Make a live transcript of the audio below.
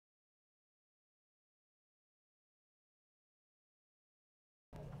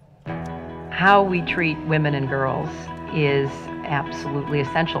how we treat women and girls is absolutely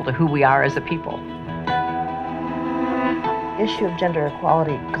essential to who we are as a people. The issue of gender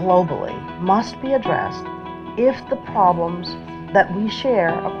equality globally must be addressed if the problems that we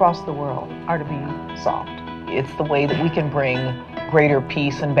share across the world are to be solved. It's the way that we can bring greater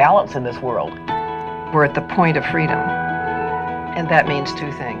peace and balance in this world. We're at the point of freedom, and that means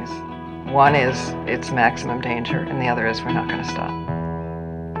two things. One is it's maximum danger, and the other is we're not going to stop.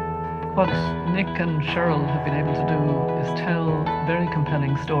 What Nick and Cheryl have been able to do is tell very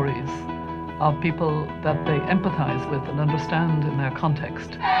compelling stories of people that they empathize with and understand in their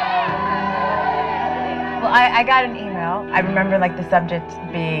context. Well, I got an email. I remember like the subject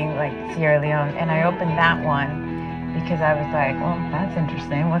being like Sierra Leone, and I opened that one because I was like, well, that's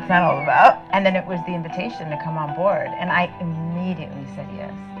interesting. What's that all about? And then it was the invitation to come on board, and I immediately said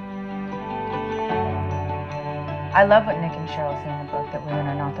yes. I love what Nick and Cheryl say in the book, that women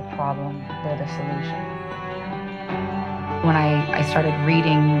are not the problem, they're the solution. When I started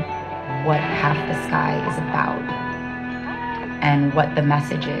reading what Half the Sky is about and what the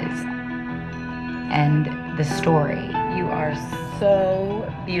message is and the story. You are so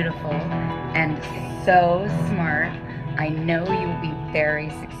beautiful and so smart. I know you will be very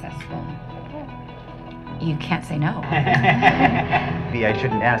successful. You can't say no. Maybe I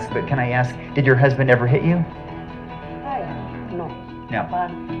shouldn't ask, but can I ask, did your husband ever hit you? No. No.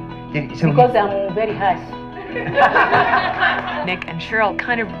 Because I'm very harsh. Nick and Cheryl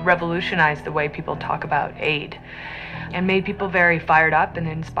kind of revolutionized the way people talk about aid and made people very fired up and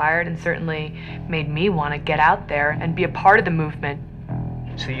inspired, and certainly made me want to get out there and be a part of the movement.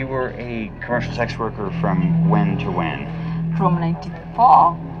 So you were a commercial sex worker from when to when? From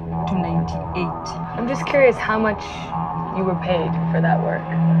 94 to 98. I'm just curious how much you were paid for that work.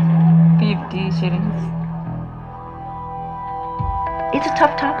 50 shillings. It's a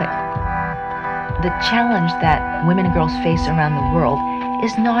tough topic. The challenge that women and girls face around the world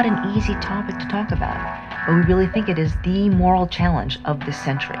is not an easy topic to talk about, but we really think it is the moral challenge of this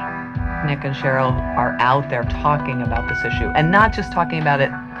century. Nick and Cheryl are out there talking about this issue, and not just talking about it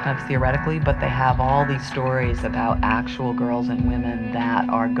kind of theoretically, but they have all these stories about actual girls and women that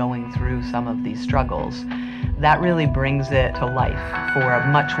are going through some of these struggles. That really brings it to life for a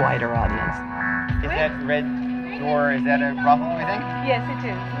much wider audience. Is that red door, is that a brothel, I think? Yes, it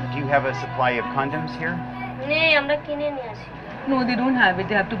is. Do you have a supply of condoms here? No, they don't have it.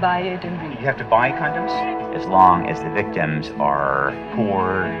 They have to buy it and read. You have to buy condoms? As long as the victims are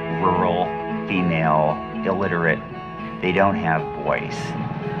poor, rural, female, illiterate, they don't have voice.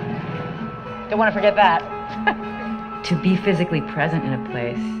 Don't want to forget that. To be physically present in a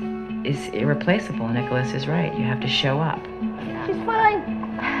place is irreplaceable. Nicholas is right. You have to show up. She's fine.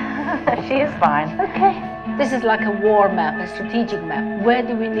 She is fine. Okay. This is like a war map, a strategic map. Where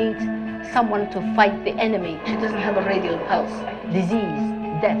do we need someone to fight the enemy? She doesn't have a radial pulse. Disease,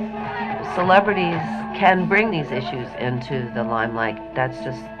 death. Celebrities can bring these issues into the limelight. That's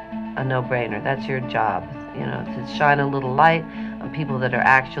just a no-brainer. That's your job, you know, to shine a little light on people that are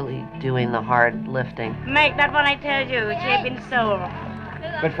actually doing the hard lifting. Make that one I tell you, shape in soul.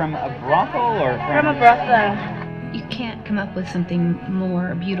 But from a brothel or from a brothel? You can't come up with something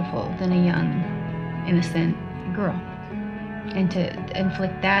more beautiful than a young, innocent girl. And to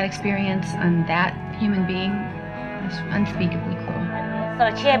inflict that experience on that human being is unspeakably cruel.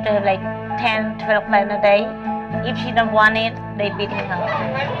 So she have to have like 10, 12 plans a day. If she don't want it, they beat her.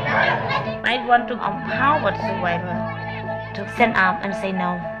 I want to empower survivors to stand up and say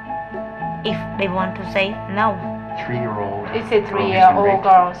no. If they want to say no. 3-year-old. It's a 3-year-old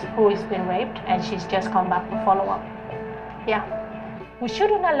girl who has been raped, and she's just come back for follow-up. Yeah. We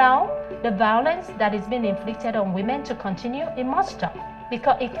shouldn't allow the violence that is being inflicted on women to continue. It must stop,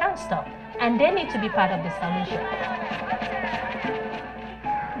 because it can't stop, and they need to be part of the solution.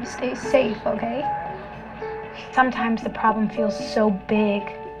 Stay safe, okay? Sometimes the problem feels so big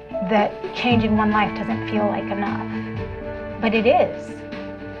that changing one life doesn't feel like enough, but it is.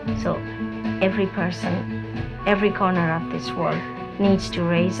 So every person, every corner of this world needs to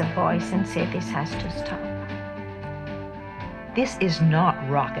raise a voice and say this has to stop. This is not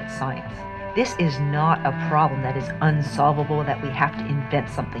rocket science. This is not a problem that is unsolvable, that we have to invent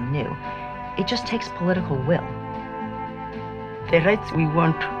something new. It just takes political will. The rights we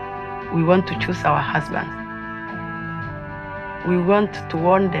want to choose our husbands. We want to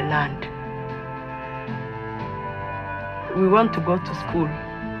own the land. We want to go to school.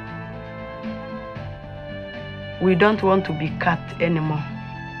 We don't want to be cut anymore.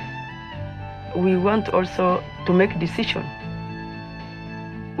 We want also to make decisions.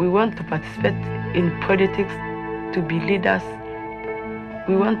 We want to participate in politics, to be leaders.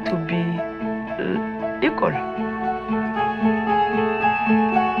 We want to be equal.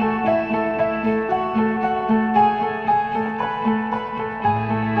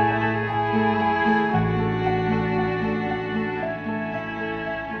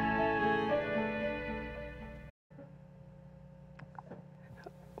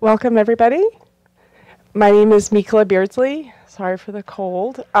 Welcome, everybody. My name is Mikala Beardsley. Sorry for the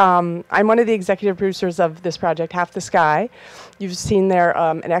cold. I'm one of the executive producers of this project, Half the Sky. You've seen there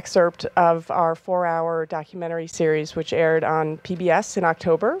an excerpt of our 4-hour documentary series, which aired on PBS in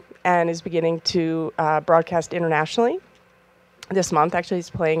October and is beginning to broadcast internationally this month. Actually, it's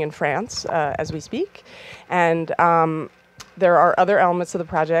playing in France as we speak. And there are other elements of the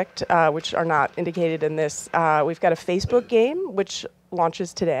project which are not indicated in this. We've got a Facebook game, which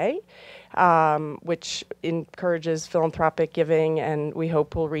launches today, which encourages philanthropic giving, and we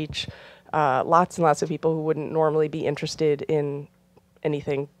hope will reach lots and lots of people who wouldn't normally be interested in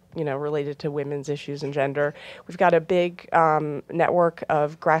anything, you know, related to women's issues and gender. We've got a big network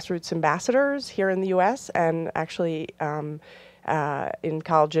of grassroots ambassadors here in the U.S. and actually in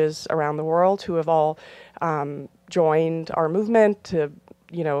colleges around the world who have all joined our movement to,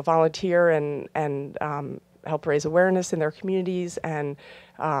 you know, volunteer and help raise awareness in their communities and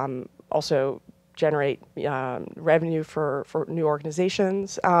also generate revenue for new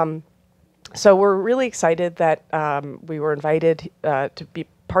organizations. So we're really excited that we were invited to be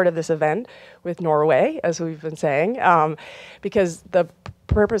part of this event with Norway, as we've been saying, because the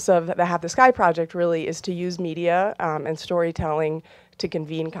purpose of the Half the Sky project really is to use media and storytelling to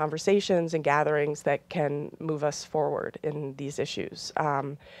convene conversations and gatherings that can move us forward in these issues.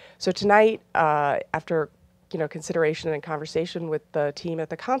 So tonight, after consideration and conversation with the team at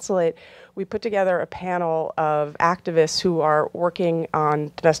the consulate, we put together a panel of activists who are working on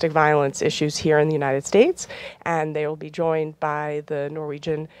domestic violence issues here in the United States, and they will be joined by the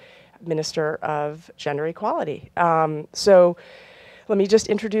Norwegian Minister of Gender Equality. So let me just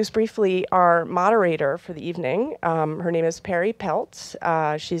introduce briefly our moderator for the evening. Her name is Perry Peltz.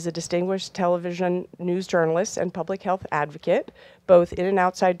 She's a distinguished television news journalist and public health advocate. Both in and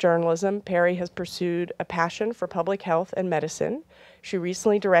outside journalism, Perry has pursued a passion for public health and medicine. She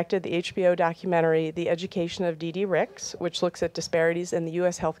recently directed the HBO documentary, The Education of Dee Dee Ricks, which looks at disparities in the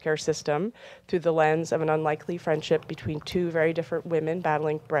U.S. healthcare system through the lens of an unlikely friendship between two very different women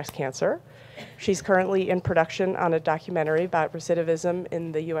battling breast cancer. She's currently in production on a documentary about recidivism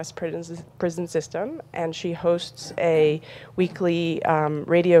in the U.S. prison system, and she hosts a weekly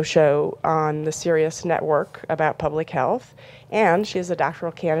radio show on the Sirius Network about public health. And she is a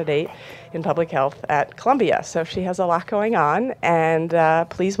doctoral candidate in public health at Columbia. So she has a lot going on. And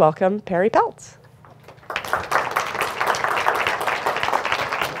please welcome Perry Peltz.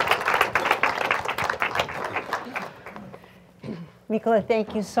 Mikala,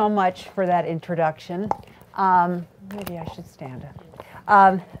 thank you so much for that introduction. Maybe I should stand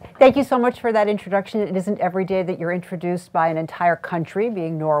up. Thank you so much for that introduction. It isn't every day that you're introduced by an entire country,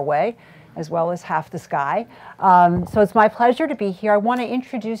 being Norway, as well as Half the Sky. So it's my pleasure to be here. I want to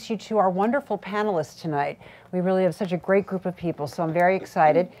introduce you to our wonderful panelists tonight. We really have such a great group of people, so I'm very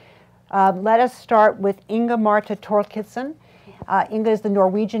excited. Let us start with Inga Marte Thorkildsen. Inga is the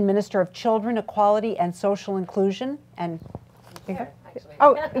Norwegian Minister of Children, Equality, and Social Inclusion. And Inga?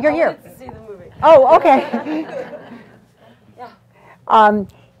 Oh, you're here. To see the movie. Oh, okay.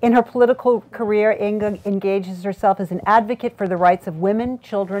 In her political career, Inga engages herself as an advocate for the rights of women,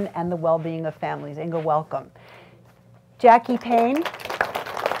 children, and the well-being of families. Inga, welcome. Jackie Payne.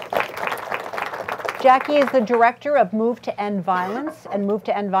 Jackie is the director of Move to End Violence, and Move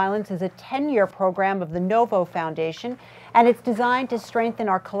to End Violence is a 10-year program of the Novo Foundation, and it's designed to strengthen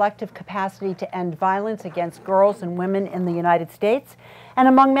our collective capacity to end violence against girls and women in the United States. And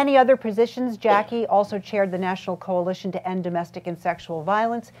among many other positions, Jackie also chaired the National Coalition to End Domestic and Sexual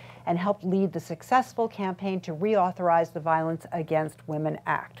Violence and helped lead the successful campaign to reauthorize the Violence Against Women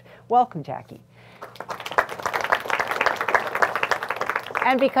Act. Welcome, Jackie.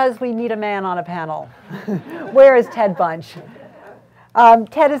 And because we need a man on a panel, where is Ted Bunch?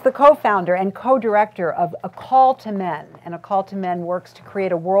 Ted is the co-founder and co-director of A Call to Men, and A Call to Men works to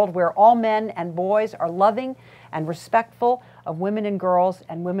create a world where all men and boys are loving and respectful of women and girls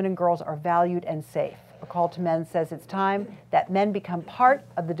are valued and safe. A Call to Men says it's time that men become part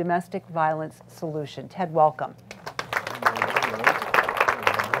of the domestic violence solution. Ted, welcome.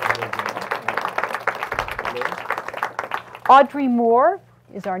 Audrey Moore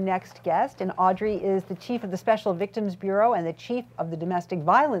is our next guest, and Audrey is the chief of the Special Victims Bureau and the chief of the Domestic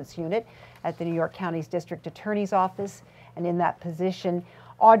Violence Unit at the New York County's District Attorney's Office. And in that position,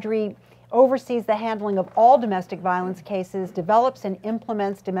 Audrey oversees the handling of all domestic violence cases, develops and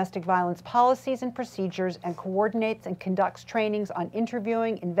implements domestic violence policies and procedures, and coordinates and conducts trainings on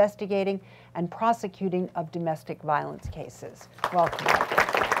interviewing, investigating, and prosecuting of domestic violence cases. Welcome.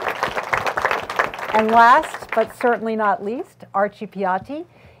 And last, but certainly not least, Archie Pyati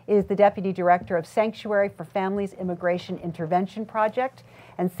is the Deputy Director of Sanctuary for Families Immigration Intervention Project.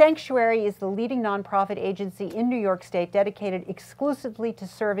 And Sanctuary is the leading nonprofit agency in New York State dedicated exclusively to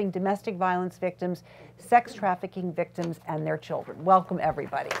serving domestic violence victims, sex trafficking victims, and their children. Welcome,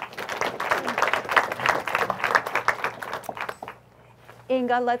 everybody.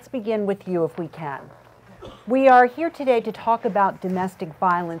 Inga, let's begin with you if we can. We are here today to talk about domestic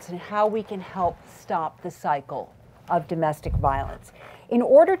violence and how we can help stop the cycle of domestic violence. In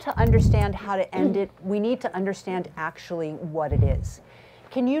order to understand how to end it, we need to understand actually what it is.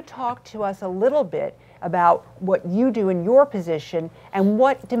 Can you talk to us a little bit about what you do in your position and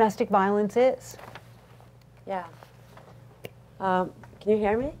what domestic violence is? Yeah. Can you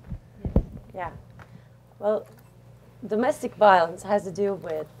hear me? Yeah. Well, domestic violence has to do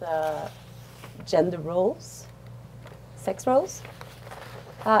with gender roles, sex roles.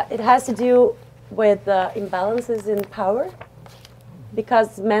 It has to do with imbalances in power,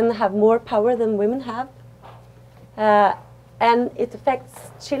 because men have more power than women have. And it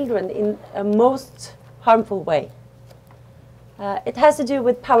affects children in a most harmful way. It has to do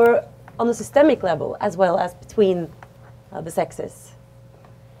with power on a systemic level as well as between the sexes.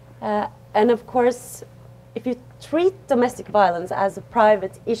 And of course, if you treat domestic violence as a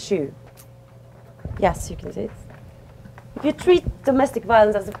private issue, yes, you can see it. If you treat domestic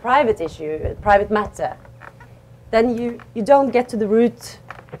violence as a private issue, a private matter, then you don't get to the root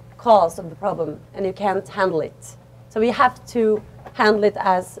cause of the problem and you can't handle it. So we have to handle it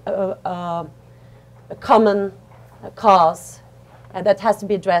as a common cause that has to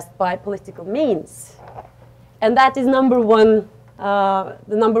be addressed by political means. And that is the number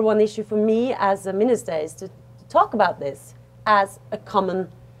one issue for me as a minister, is to talk about this as a common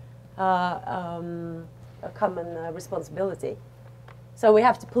responsibility. So we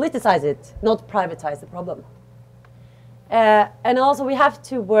have to politicize it, not privatize the problem. And also we have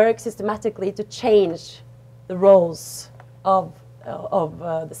to work systematically to change the roles of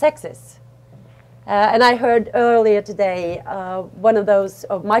the sexes. And I heard earlier today one of those,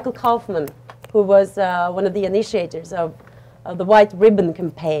 of Michael Kaufman, who was one of the initiators of the White Ribbon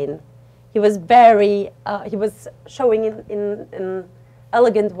campaign. He was he was showing in an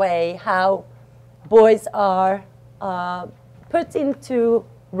elegant way how boys are put into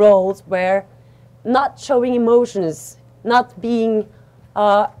roles where not showing emotions, not being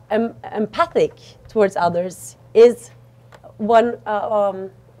empathic towards others is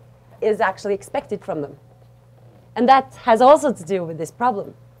actually expected from them. And that has also to do with this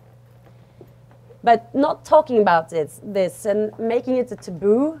problem. But not talking about this and making it a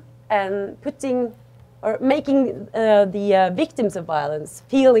taboo and making the victims of violence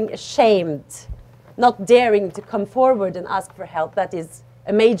feeling ashamed, not daring to come forward and ask for help, that is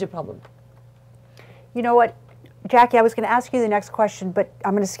a major problem. You know what, Jackie, I was going to ask you the next question, but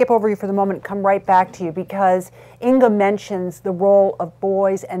I'm going to skip over you for the moment and come right back to you, because Inga mentions the role of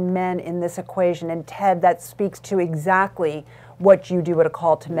boys and men in this equation, and Ted, that speaks to exactly what you do at A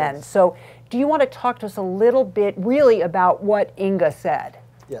Call to Men. So do you want to talk to us a little bit really about what Inga said?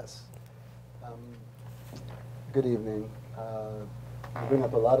 Yes. Good evening. You bring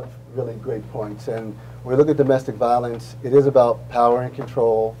up a lot of really great points, and when we look at domestic violence, it is about power and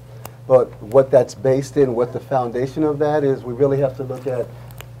control. But what that's based in, what the foundation of that is, we really have to look at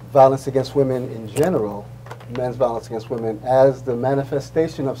violence against women in general, men's violence against women, as the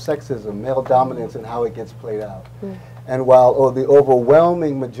manifestation of sexism, male dominance, and how it gets played out. And while the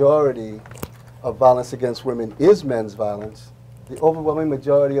overwhelming majority of violence against women is men's violence, the overwhelming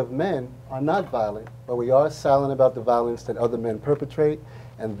majority of men are not violent, but we are silent about the violence that other men perpetrate,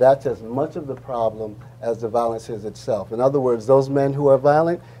 and that's as much of the problem as the violence is itself. In other words, those men who are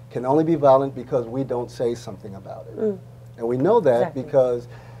violent can only be violent because we don't say something about it. And we know that because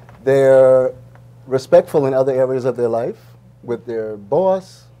they're respectful in other areas of their life, with their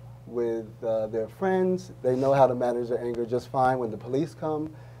boss, with their friends. They know how to manage their anger just fine when the police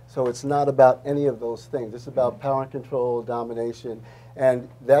come. So it's not about any of those things. It's about power and control, domination, and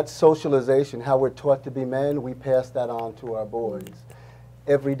that socialization, how we're taught to be men, we pass that on to our boys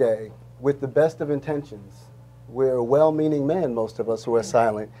every day with the best of intentions. We're well-meaning men, most of us who are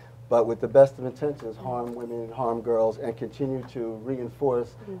silent, but with the best of intentions, harm women, harm girls, and continue to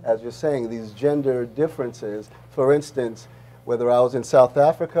reinforce, as you're saying, these gender differences. For instance, whether I was in South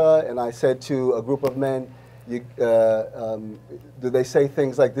Africa and I said to a group of men, Do they say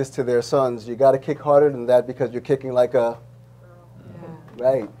things like this to their sons? You got to kick harder than that because you're kicking like a...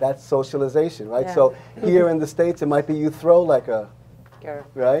 Right, that's socialization, right? Yeah. So here in the States, it might be you throw like a...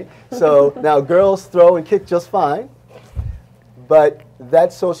 Right? So now girls throw and kick just fine. But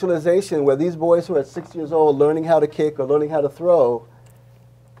that socialization where these boys who are 6 years old learning how to kick or learning how to throw,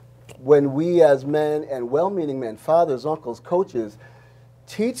 when we as men and well-meaning men, fathers, uncles, coaches,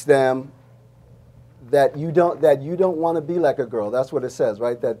 teach them that you don't want to be like a girl. That's what it says,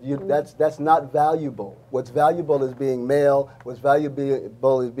 right? That that's not valuable. What's valuable is being male. What's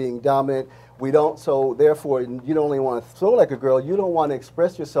valuable is being dominant. We don't, so therefore you don't only want to throw like a girl, you don't want to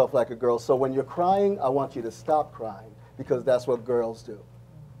express yourself like a girl. So when you're crying, I want you to stop crying because that's what girls do.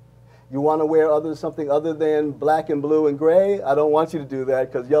 You want to wear something other than black and blue and gray? I don't want you to do that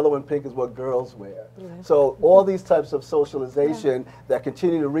because yellow and pink is what girls wear. So all these types of socialization that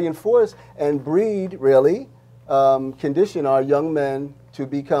continue to reinforce and breed, really, condition our young men to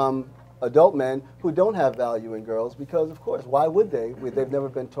become adult men who don't have value in girls because, of course, why would they? They've never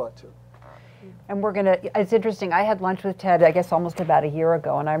been taught to. And we're going to, it's interesting, I had lunch with Ted, I guess almost about a year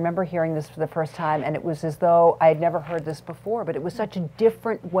ago, and I remember hearing this for the first time, and it was as though I had never heard this before, but it was such a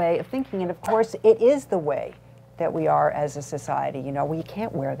different way of thinking, and of course, it is the way that we are as a society. You know, well, you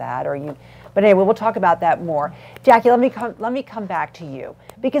can't wear that, but anyway, we'll talk about that more. Jackie, let me come back to you,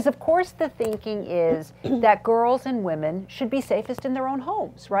 because of course the thinking is that girls and women should be safest in their own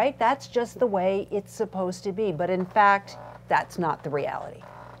homes, right? That's just the way it's supposed to be, but in fact, that's not the reality.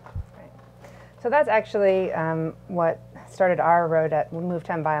 So that's actually what started our road at Move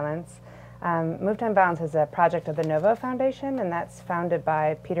to End Violence. Move to End Violence is a project of the Novo Foundation, and that's founded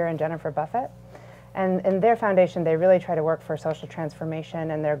by Peter and Jennifer Buffett. And in their foundation, they really try to work for social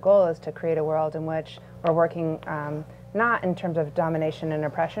transformation, and their goal is to create a world in which we're working not in terms of domination and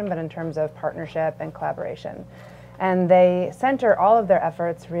oppression, but in terms of partnership and collaboration. And they center all of their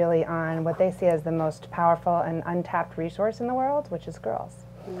efforts really on what they see as the most powerful and untapped resource in the world, which is girls.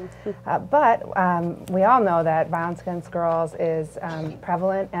 But we all know that violence against girls is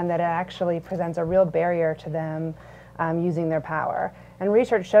prevalent and that it actually presents a real barrier to them using their power. And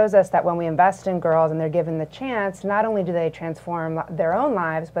research shows us that when we invest in girls and they're given the chance, not only do they transform their own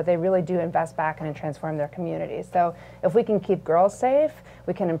lives, but they really do invest back in and transform their communities. So if we can keep girls safe,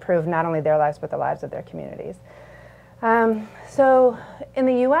 we can improve not only their lives, but the lives of their communities. So in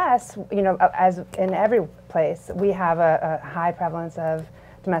the US, you know, as in every place, we have a high prevalence of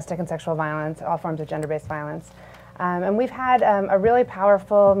domestic and sexual violence, all forms of gender-based violence. And we've had a really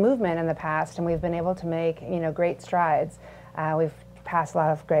powerful movement in the past, and we've been able to make, you know, great strides. We've passed a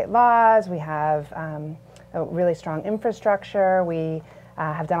lot of great laws. We have a really strong infrastructure. We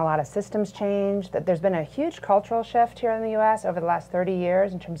have done a lot of systems change. There's been a huge cultural shift here in the US over the last 30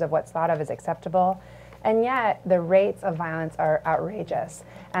 years in terms of what's thought of as acceptable. And yet, the rates of violence are outrageous.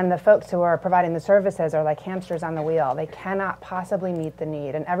 And the folks who are providing the services are like hamsters on the wheel. They cannot possibly meet the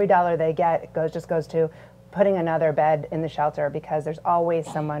need. And every dollar they get just goes to putting another bed in the shelter because there's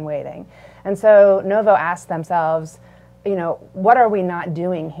always someone waiting. And so Novo asked themselves, you know, what are we not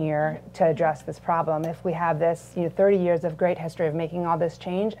doing here to address this problem? If we have this, you know, 30 years of great history of making all this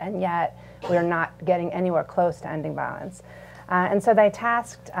change, and yet we're not getting anywhere close to ending violence. And so they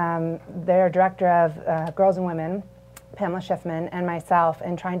tasked their director of Girls and Women, Pamela Schiffman, and myself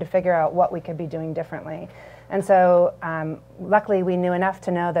in trying to figure out what we could be doing differently. And so luckily we knew enough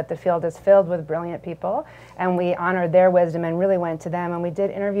to know that the field is filled with brilliant people, and we honored their wisdom and really went to them, and we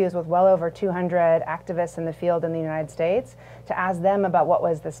did interviews with well over 200 activists in the field in the United States to ask them about what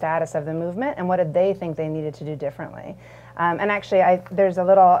was the status of the movement and what did they think they needed to do differently. And actually, there's a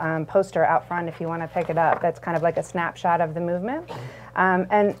little poster out front if you want to pick it up that's kind of like a snapshot of the movement.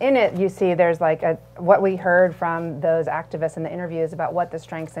 And in it, you see there's like what we heard from those activists in the interviews about what the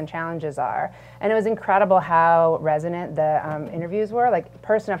strengths and challenges are. And it was incredible how resonant the interviews were. Like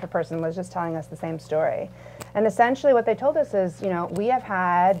person after person was just telling us the same story. And essentially what they told us is, you know, we have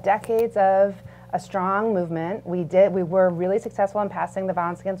had decades of a strong movement. We were really successful in passing the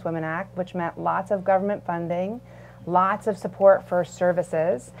Violence Against Women Act, which meant lots of government funding, lots of support for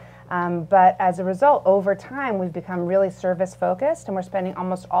services. But as a result, over time, we've become really service focused, and we're spending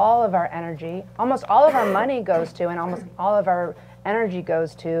almost all of our energy, almost all of our money goes to, and almost all of our energy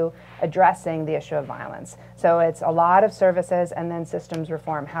goes to addressing the issue of violence. So it's a lot of services and then systems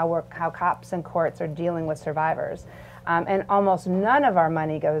reform, how cops and courts are dealing with survivors. And almost none of our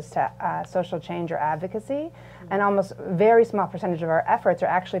money goes to social change or advocacy, and almost a very small percentage of our efforts are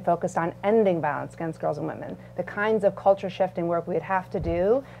actually focused on ending violence against girls and women. The kinds of culture shifting work we'd have to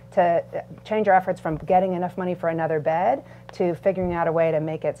do to change our efforts from getting enough money for another bed to figuring out a way to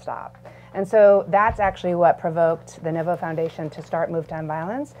make it stop. And so that's actually what provoked the Novo Foundation to start Move to End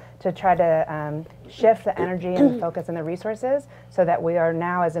Violence, to try to shift the energy and the focus and the resources so that we are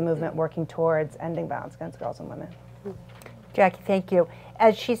now as a movement working towards ending violence against girls and women. Jackie, thank you.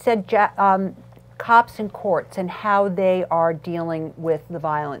 As she said, cops and courts and how they are dealing with the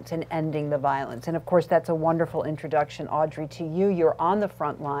violence and ending the violence. And of course, that's a wonderful introduction, Audrey, to you. You're on the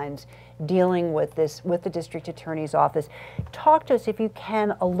front lines dealing with this with the district attorney's office. Talk to us, if you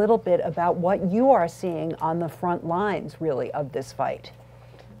can, a little bit about what you are seeing on the front lines, really, of this fight.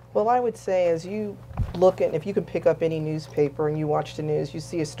 Well, I would say as you look at, if you can pick up any newspaper and you watch the news, you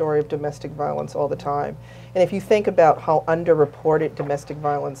see a story of domestic violence all the time. And if you think about how underreported domestic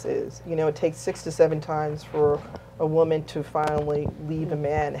violence is, you know, it takes 6 to 7 times for a woman to finally leave a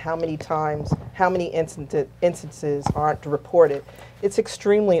man. How many times, how many instances aren't reported? It's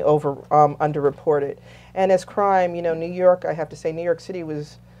extremely underreported. And as crime, you know, New York, I have to say, New York City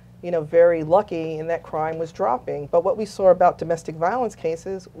was, you know, very lucky in that crime was dropping. But what we saw about domestic violence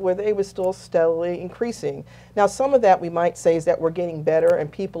cases were they were still steadily increasing. Now, some of that we might say is that we're getting better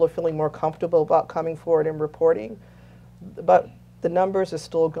and people are feeling more comfortable about coming forward and reporting, but the numbers are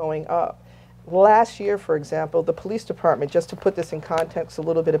still going up. Last year, for example, the police department, just to put this in context a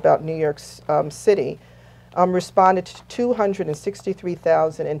little bit about New York City, responded to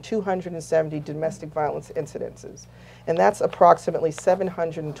 263,270 domestic violence incidences. And that's approximately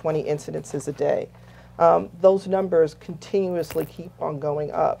 720 incidences a day. Those numbers continuously keep on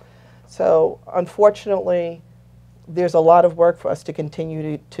going up. So unfortunately, there's a lot of work for us to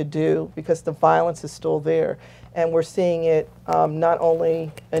continue to do because the violence is still there. And we're seeing it not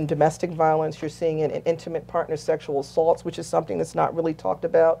only in domestic violence, you're seeing it in intimate partner sexual assaults, which is something that's not really talked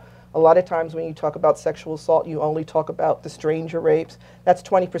about. A lot of times when you talk about sexual assault, you only talk about the stranger rapes. That's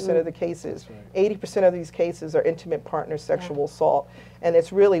 20% of the cases. 80% of these cases are intimate partner sexual assault. And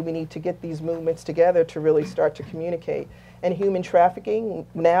it's really, we need to get these movements together to really start to communicate. And human trafficking,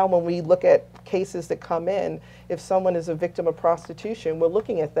 now when we look at cases that come in, if someone is a victim of prostitution, we're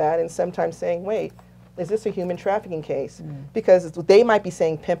looking at that and sometimes saying, wait, is this a human trafficking case? Because they might be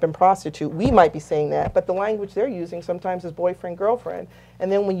saying pimp and prostitute, we might be saying that, but the language they're using sometimes is boyfriend, girlfriend.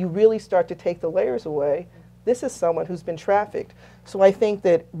 And then when you really start to take the layers away, this is someone who's been trafficked. So I think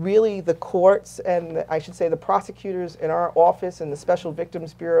that really the courts and I should say the prosecutors in our office and the Special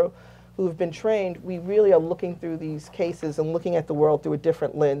Victims Bureau who have been trained, we really are looking through these cases and looking at the world through a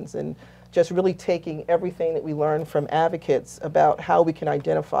different lens and just really taking everything that we learn from advocates about how we can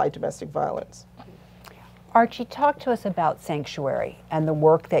identify domestic violence. Archie, talk to us about Sanctuary and the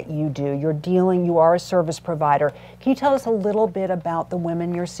work that you do. You are a service provider. Can you tell us a little bit about the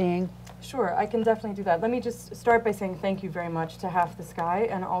women you're seeing? Sure, I can definitely do that. Let me just start by saying thank you very much to Half the Sky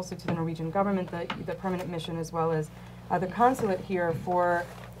and also to the Norwegian government, the permanent mission, as well as the consulate here for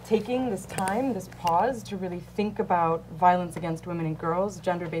taking this time, this pause, to really think about violence against women and girls,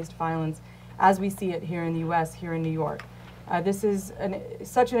 gender-based violence, as we see it here in the U.S., here in New York. This is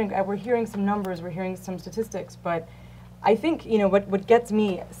we're hearing some numbers, we're hearing some statistics, but I think, you know, what gets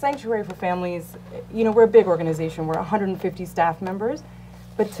me, Sanctuary for Families, you know, we're a big organization, we're 150 staff members,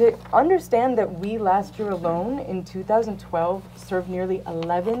 but to understand that we last year alone, in 2012, served nearly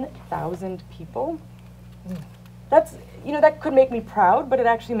 11,000 people, that's, you know, that could make me proud, but it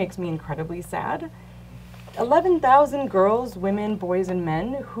actually makes me incredibly sad. 11,000 girls, women, boys, and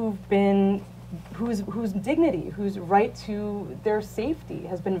men who've been whose dignity, whose right to their safety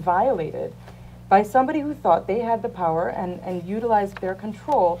has been violated by somebody who thought they had the power and utilized their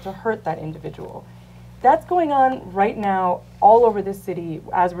control to hurt that individual. That's going on right now all over this city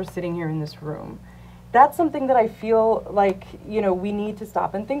as we're sitting here in this room. That's something that I feel like, you know, we need to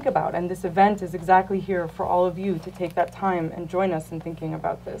stop and think about, and this event is exactly here for all of you to take that time and join us in thinking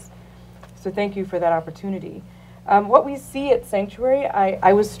about this. So thank you for that opportunity. What we see at Sanctuary,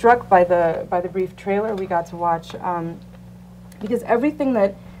 I was struck by the brief trailer we got to watch, because everything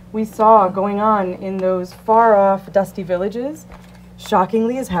that we saw going on in those far-off, dusty villages,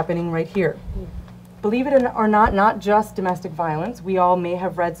 shockingly is happening right here. Believe it or not just domestic violence. We all may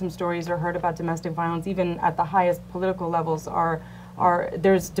have read some stories or heard about domestic violence, even at the highest political levels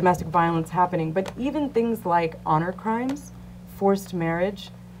there's domestic violence happening, but even things like honor crimes, forced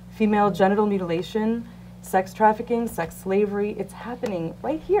marriage, female genital mutilation, sex trafficking, sex slavery, it's happening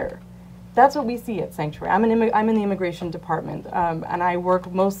right here. That's what we see at Sanctuary. I'm in the immigration department, and I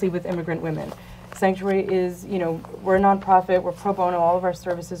work mostly with immigrant women. Sanctuary is, you know, we're a nonprofit, we're pro bono, all of our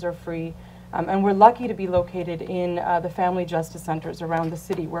services are free, and we're lucky to be located in the family justice centers around the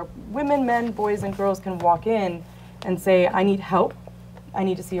city where women, men, boys, and girls can walk in and say, I need help, I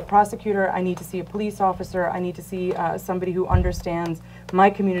need to see a prosecutor, I need to see a police officer, I need to see somebody who understands my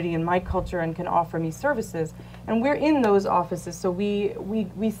community and my culture and can offer me services. And we're in those offices, so we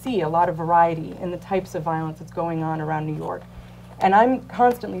see a lot of variety in the types of violence that's going on around New York. And I'm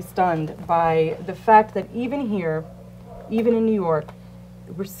constantly stunned by the fact that even here, even in New York,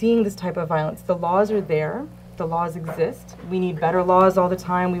 we're seeing this type of violence. The laws are there, the laws exist. We need better laws all the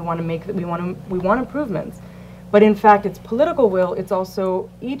time. We want to make we want improvements. But in fact, it's political will. It's also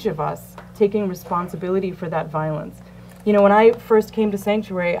each of us taking responsibility for that violence. You know, when I first came to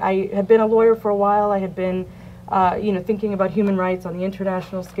Sanctuary, I had been a lawyer for a while. I had been, thinking about human rights on the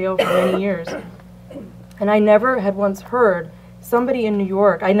international scale for many years. And I never had once heard somebody in New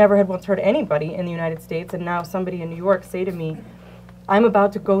York, I never had once heard anybody in the United States, and now somebody in New York say to me, I'm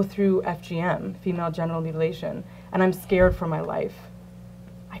about to go through FGM, female genital mutilation, and I'm scared for my life.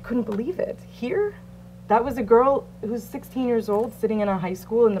 I couldn't believe it. Here? That was a girl who's 16 years old sitting in a high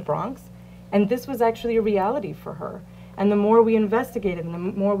school in the Bronx, and this was actually a reality for her. And the more we investigated and the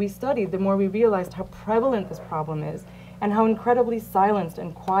more we studied, the more we realized how prevalent this problem is and how incredibly silenced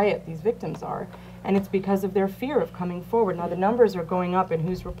and quiet these victims are. And it's because of their fear of coming forward. Now the numbers are going up in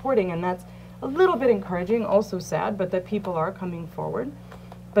who's reporting, and that's a little bit encouraging, also sad, but that people are coming forward.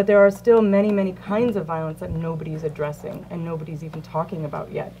 But there are still many, many kinds of violence that nobody's addressing and nobody's even talking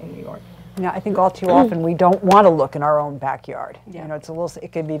about yet in New York. I think all too often we don't want to look in our own backyard. Yeah. You know,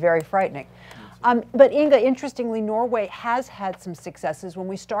 it can be very frightening. But Inga, interestingly, Norway has had some successes. When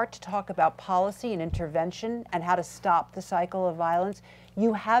we start to talk about policy and intervention and how to stop the cycle of violence,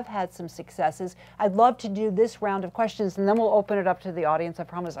 you have had some successes. I'd love to do this round of questions, and then we'll open it up to the audience. I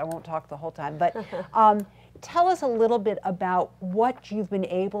promise I won't talk the whole time. But tell us a little bit about what you've been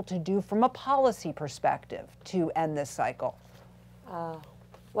able to do from a policy perspective to end this cycle. I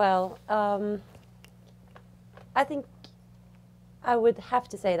think I would have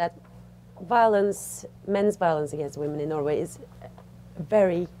to say that violence, men's violence against women in Norway is a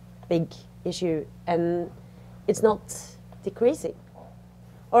very big issue, and it's not decreasing.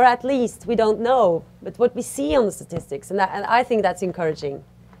 Or at least we don't know, but what we see on the statistics, and I think that's encouraging,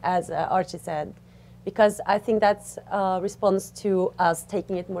 as Archie said, because I think that's a response to us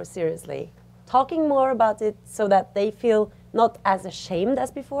taking it more seriously, talking more about it so that they feel not as ashamed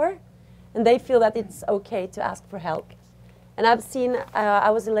as before, and they feel that it's okay to ask for help. And I've seen,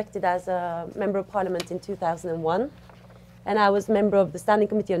 I was elected as a member of parliament in 2001, and I was member of the Standing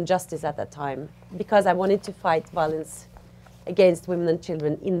Committee on Justice at that time, because I wanted to fight violence against women and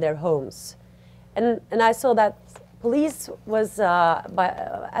children in their homes. And I saw that police was,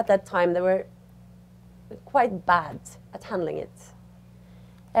 at that time, they were quite bad at handling it.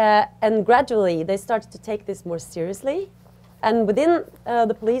 And gradually, they started to take this more seriously. And within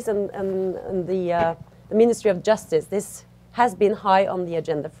the police and the Ministry of Justice, this has been high on the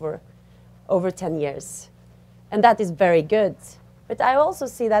agenda for over 10 years. And that is very good. But I also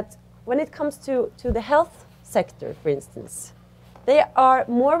see that when it comes to the health sector, for instance, they are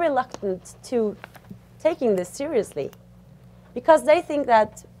more reluctant to taking this seriously because they think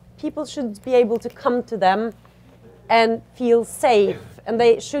that people should be able to come to them and feel safe, and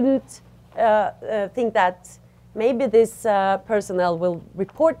they shouldn't think that maybe this personnel will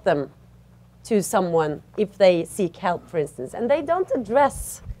report them to someone if they seek help, for instance. And they don't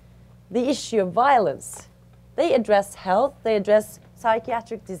address the issue of violence. They address health, they address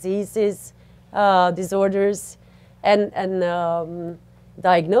psychiatric diseases, disorders, and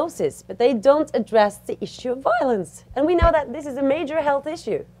diagnosis, but they don't address the issue of violence. And we know that this is a major health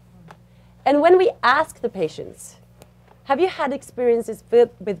issue. And when we ask the patients, have you had experiences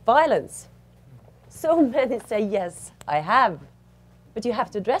with violence? So many say, yes, I have, but you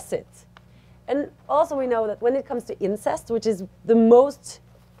have to address it. And also we know that when it comes to incest, which is the most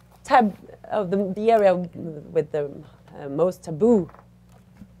the area with the most tabooized.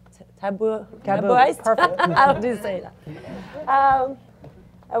 Perfect. How do you say that?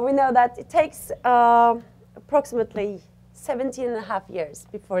 We know that it takes approximately 17.5 years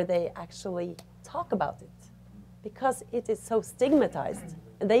before they actually talk about it, because it is so stigmatized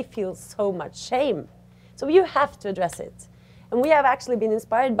and they feel so much shame. So you have to address it. And we have actually been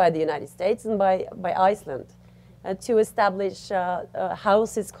inspired by the United States and by Iceland to establish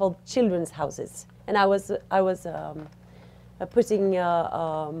houses called children's houses. And I was putting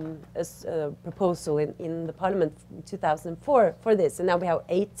a proposal in the parliament in 2004 for this. And now we have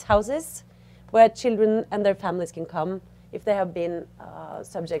 8 houses where children and their families can come if they have been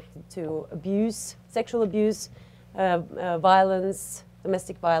subjected to abuse, sexual abuse, violence,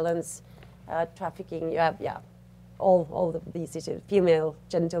 domestic violence, trafficking. You have, all of these issues, female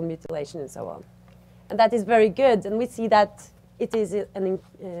genital mutilation and so on. And that is very good. And we see that it is an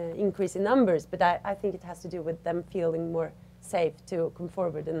increase in numbers, but I think it has to do with them feeling more safe to come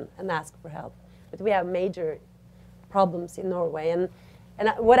forward and ask for help. But we have major problems in Norway. And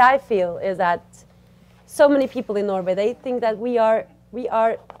what I feel is that so many people in Norway, they think that we are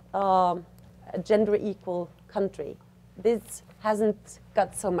a gender equal country. This hasn't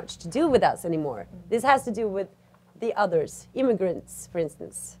got so much to do with us anymore. This has to do with the others, immigrants, for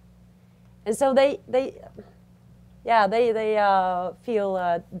instance. And so they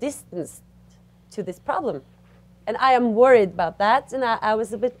feel distanced to this problem. And I am worried about that. And I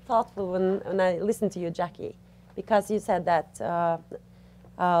was a bit thoughtful when I listened to you, Jackie, because you said that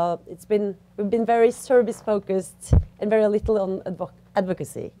we've been very service focused and very little on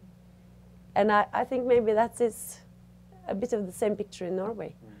advocacy. And I think maybe that is a bit of the same picture in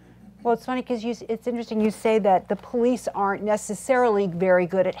Norway. Well, it's funny because it's interesting you say that the police aren't necessarily very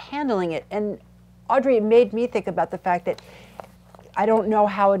good at handling it. And Audrey, it made me think about the fact that I don't know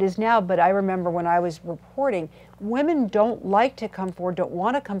how it is now, but I remember when I was reporting, women don't like to come forward, don't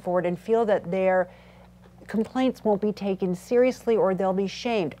want to come forward and feel that their complaints won't be taken seriously or they'll be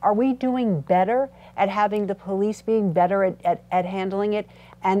shamed. Are we doing better at having the police being better at handling it?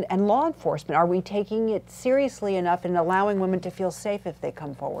 And law enforcement, are we taking it seriously enough and allowing women to feel safe if they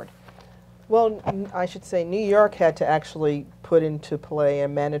come forward? Well, I should say New York had to actually put into play a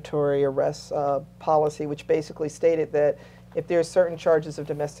mandatory arrest policy, which basically stated that if there are certain charges of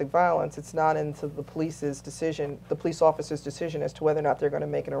domestic violence, it's not into the police's decision, the police officer's decision as to whether or not they're going to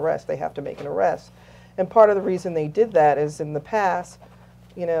make an arrest. They have to make an arrest. And part of the reason they did that is in the past,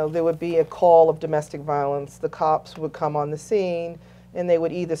 you know, there would be a call of domestic violence. The cops would come on the scene and they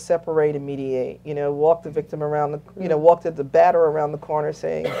would either separate and mediate, you know, walk the victim around the, you know, walk the batter around the corner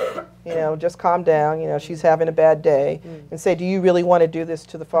saying, you know, just calm down, you know, she's having a bad day, and say, do you really want to do this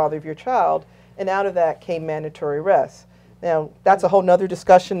to the father of your child? And out of that came mandatory arrest. Now, that's a whole nother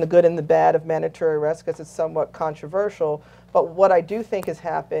discussion, the good and the bad of mandatory arrest, because it's somewhat controversial. But what I do think has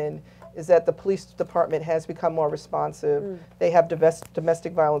happened is that the police department has become more responsive. They have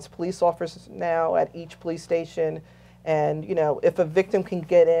domestic violence police officers now at each police station. And, you know, if a victim can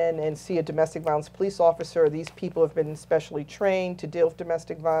get in and see a domestic violence police officer, these people have been specially trained to deal with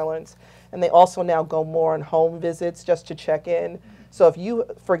domestic violence. And they also now go more on home visits just to check in. So if you,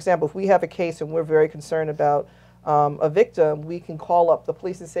 for example, if we have a case and we're very concerned about a victim, we can call up the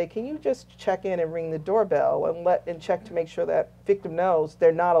police and say, can you just check in and ring the doorbell and check to make sure that victim knows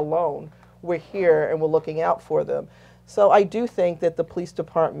they're not alone. We're here and we're looking out for them. So I do think that the police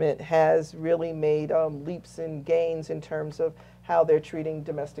department has really made leaps and gains in terms of how they're treating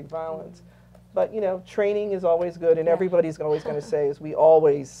domestic violence. But, you know, training is always good, and everybody's always going to say is we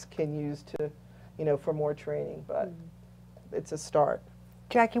always can use to, you know, for more training, but it's a start.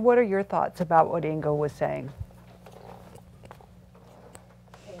 Jackie, what are your thoughts about what Inga was saying?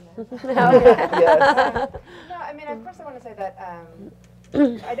 Yes. No, I mean, of course I want to say that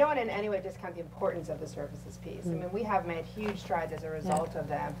I don't want to in any way discount the importance of the services piece. I mean, we have made huge strides as a result of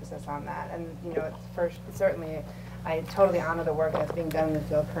the emphasis on that. And, you know, certainly I totally honor the work that's being done in the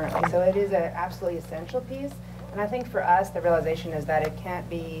field currently. So it is an absolutely essential piece. And I think for us, the realization is that it can't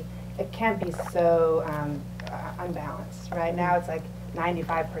be so unbalanced. Right now it's like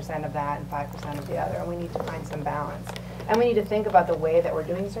 95% of that and 5% of the other, and we need to find some balance. And we need to think about the way that we're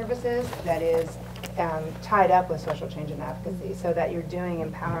doing services that is tied up with social change and advocacy, so that you're doing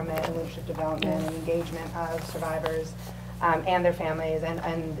empowerment and leadership development and engagement of survivors and their families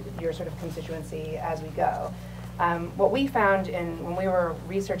and your sort of constituency as we go. What we found when we were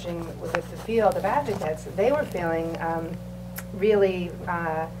researching with the field of advocates, they were feeling really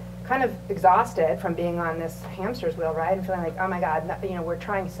kind of exhausted from being on this hamster's wheel, right? And feeling like, oh my God, you know, we're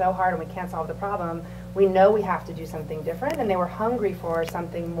trying so hard and we can't solve the problem. We know we have to do something different, and they were hungry for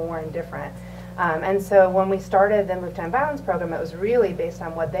something more and different. And so when we started the Move to End Violence program, it was really based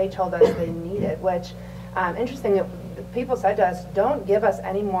on what they told us they needed, which, interesting, people said to us, don't give us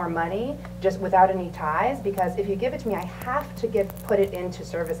any more money just without any ties, because if you give it to me, I have to put it into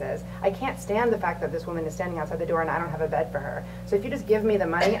services. I can't stand the fact that this woman is standing outside the door and I don't have a bed for her. So if you just give me the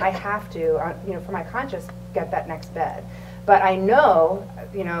money, I have to, you know, for my conscience, get that next bed. But I know,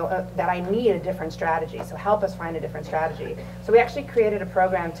 you know, that I need a different strategy, so help us find a different strategy. So we actually created a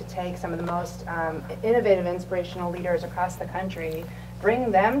program to take some of the most innovative, inspirational leaders across the country,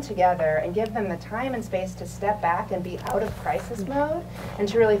 bring them together and give them the time and space to step back and be out of crisis mode, and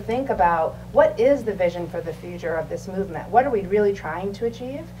to really think about what is the vision for the future of this movement? What are we really trying to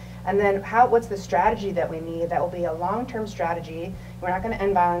achieve? And then what's the strategy that we need that will be a long-term strategy? We're not going to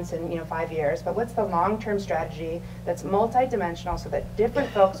end violence in 5 years, but what's the long-term strategy that's multidimensional, so that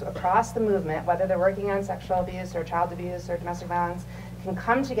different folks across the movement, whether they're working on sexual abuse or child abuse or domestic violence, can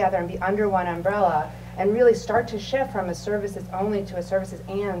come together and be under one umbrella and really start to shift from a services only to a services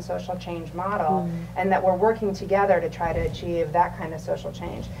and social change model, and that we're working together to try to achieve that kind of social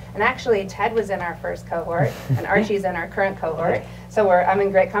change. And actually, Ted was in our first cohort, and Archie's in our current cohort, so I'm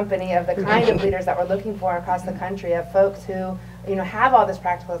in great company of the kind of leaders that we're looking for across the country, of folks who have all this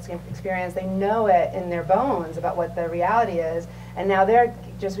practical experience. They know it in their bones about what the reality is, and now they're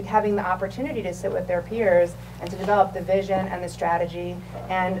just having the opportunity to sit with their peers and to develop the vision and the strategy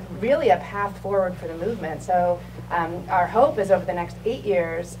and really a path forward for the movement. So our hope is over the next 8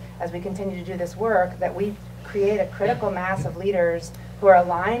 years, as we continue to do this work, that we create a critical mass of leaders who are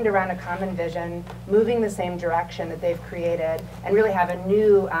aligned around a common vision, moving the same direction that they've created, and really have a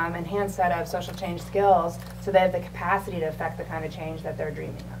new enhanced set of social change skills so they have the capacity to affect the kind of change that they're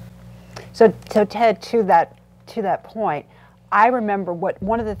dreaming of. So Ted, to that point, I remember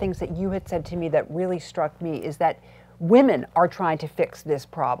one of the things that you had said to me that really struck me is that women are trying to fix this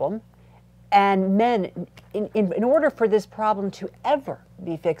problem, and men, in order for this problem to ever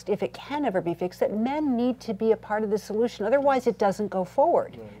be fixed, if it can ever be fixed, that men need to be a part of the solution. Otherwise, it doesn't go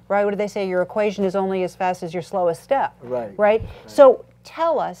forward, right? What do they say? Your equation is only as fast as your slowest step, right? So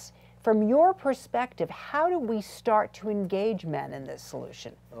tell us, from your perspective, how do we start to engage men in this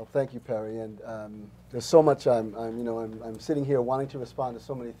solution? Well, thank you, Perry. And there's so much I'm sitting here wanting to respond to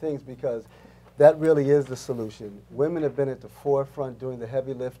so many things, because that really is the solution. Women have been at the forefront doing the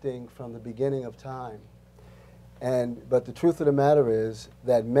heavy lifting from the beginning of time. But the truth of the matter is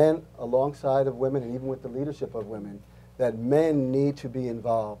that men, alongside of women, and even with the leadership of women, that men need to be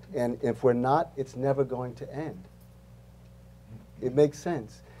involved. And if we're not, it's never going to end. It makes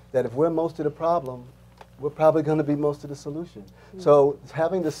sense that if we're most of the problem, we're probably going to be most of the solution. So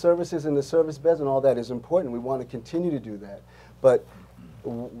having the services and the service beds and all that is important. We want to continue to do that. But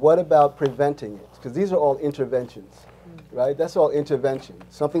what about preventing it? Because these are all interventions, right? That's all intervention.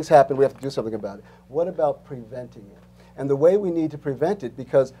 Something's happened, we have to do something about it. What about preventing it? And the way we need to prevent it,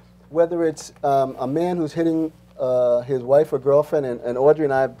 because whether it's a man who's hitting his wife or girlfriend, and Audrey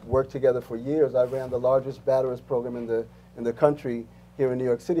and I have worked together for years. I ran the largest batterers program in the country here in New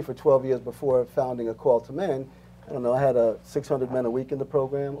York City for 12 years before founding A Call to Men. I don't know, I had 600 men a week in the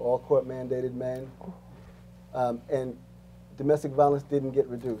program, all court mandated men. And domestic violence didn't get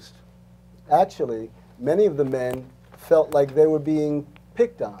reduced. Actually, many of the men felt like they were being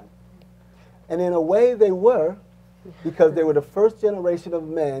picked on. And in a way they were, because they were the first generation of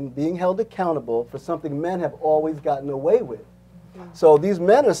men being held accountable for something men have always gotten away with. So these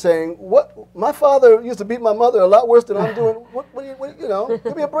men are saying, "What? My father used to beat my mother a lot worse than I'm doing. You know,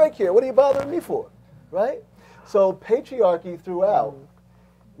 give me a break here. What are you bothering me for?" Right? So patriarchy throughout,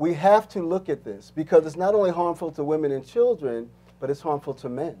 we have to look at this, because it's not only harmful to women and children, but it's harmful to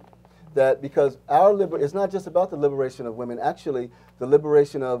men. That because it's not just about the liberation of women. Actually, the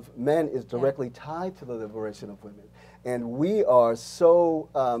liberation of men is directly tied to the liberation of women. And we are so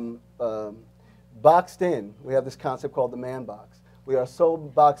boxed in. We have this concept called the man box. We are so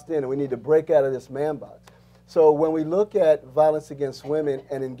boxed in, and we need to break out of this man box. So when we look at violence against women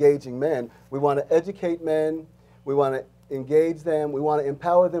and engaging men, we want to educate men. We want to engage them. We want to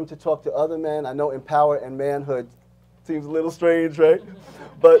empower them to talk to other men. I know empower and manhood seems a little strange, right?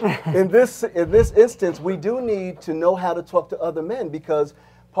 But in this instance, we do need to know how to talk to other men, because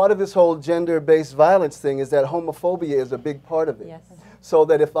part of this whole gender-based violence thing is that homophobia is a big part of it. Yes. So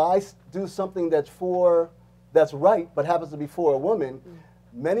that if I do something that's right, but happens to be for a woman,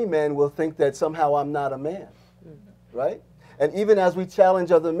 many men will think that somehow I'm not a man, right? And even as we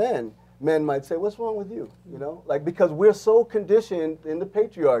challenge other men, men might say, "What's wrong with you?" You know, like, because we're so conditioned in the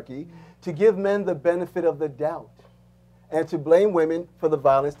patriarchy to give men the benefit of the doubt and to blame women for the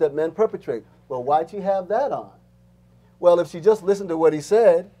violence that men perpetrate. Well, why'd she have that on? Well, if she just listened to what he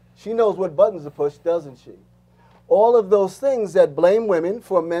said, she knows what buttons to push, doesn't she? All of those things that blame women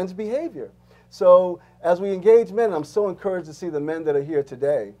for men's behavior. So as we engage men, I'm so encouraged to see the men that are here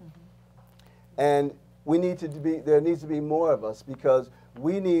today. And there needs to be more of us, because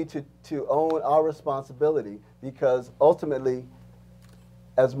we need to own our responsibility, because ultimately,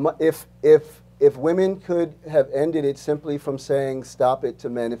 if women could have ended it simply from saying stop it to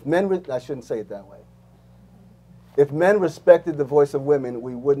men, I shouldn't say it that way. If men respected the voice of women,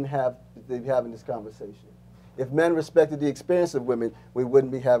 we wouldn't be having this conversation. If men respected the experience of women, we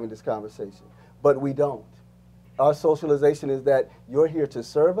wouldn't be having this conversation. But we don't. Our socialization is that you're here to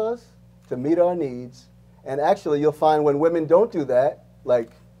serve us, to meet our needs, and actually you'll find when women don't do that,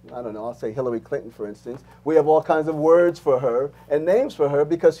 like, I don't know, I'll say Hillary Clinton, for instance, we have all kinds of words for her and names for her,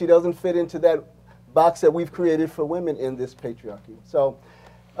 because she doesn't fit into that box that we've created for women in this patriarchy. So,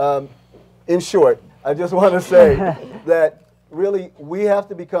 in short, I just want to say that really, we have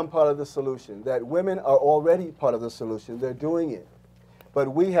to become part of the solution, that women are already part of the solution. They're doing it.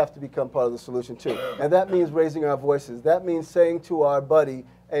 But we have to become part of the solution too. And that means raising our voices. That means saying to our buddy,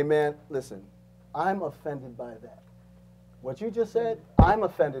 hey man, listen, I'm offended by that. What you just said, I'm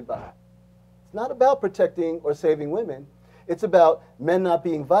offended by it. It's not about protecting or saving women. It's about men not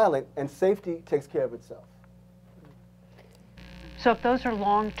being violent, and safety takes care of itself. So if those are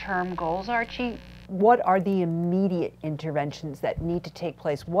long-term goals, Archie, what are the immediate interventions that need to take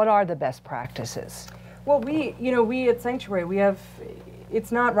place? What are the best practices? Well, we at Sanctuary, we have,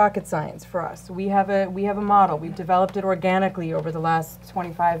 it's not rocket science for us. We have a model. We've developed it organically over the last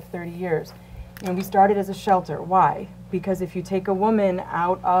 25, 30 years. And we started as a shelter. Why? Because if you take a woman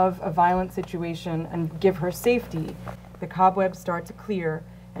out of a violent situation and give her safety, the cobwebs start to clear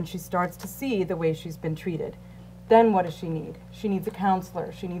and she starts to see the way she's been treated. Then what does she need? She needs a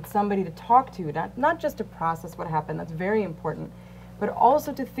counselor. She needs somebody to talk to, not just to process what happened, that's very important, but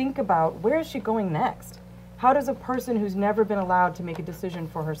also to think about where is she going next? How does a person who's never been allowed to make a decision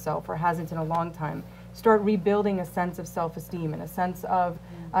for herself or hasn't in a long time start rebuilding a sense of self-esteem and a sense of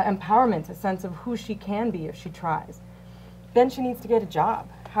empowerment, a sense of who she can be if she tries? Then she needs to get a job.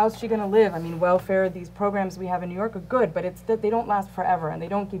 How's she going to live? I mean, welfare, these programs we have in New York are good, but it's that they don't last forever and they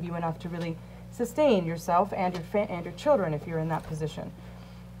don't give you enough to really sustain yourself and your children if you're in that position.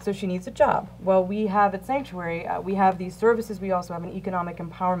 So she needs a job. Well, we have at Sanctuary, we have these services. We also have an economic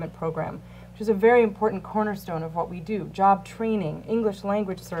empowerment program, which is a very important cornerstone of what we do. Job training, English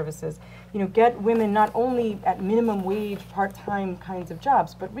language services, get women not only at minimum wage, part-time kinds of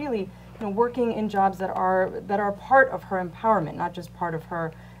jobs, but really working in jobs that are part of her empowerment, not just part of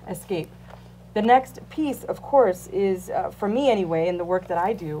her escape. The next piece, of course, is, for me anyway, in the work that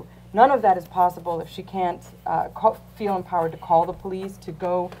I do, none of that is possible if she can't feel empowered to call the police, to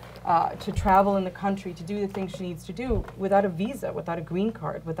go, to travel in the country, to do the things she needs to do without a visa, without a green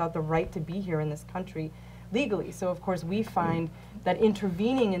card, without the right to be here in this country legally. So of course we find that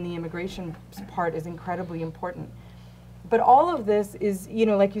intervening in the immigration part is incredibly important. But all of this is,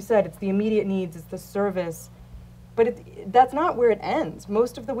 like you said, it's the immediate needs, it's the service, but that's not where it ends.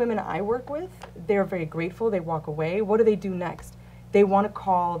 Most of the women I work with, they're very grateful, they walk away. What do they do next? They want to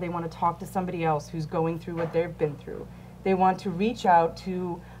call, they want to talk to somebody else who's going through what they've been through. They want to reach out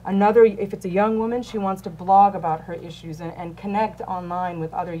to another, if it's a young woman, she wants to blog about her issues and connect online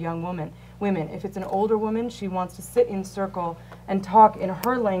with other young women. If it's an older woman, she wants to sit in circle and talk in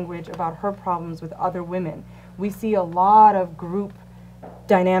her language about her problems with other women. We see a lot of group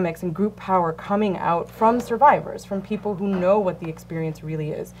dynamics and group power coming out from survivors, from people who know what the experience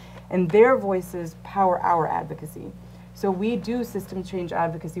really is. And their voices power our advocacy. So we do system change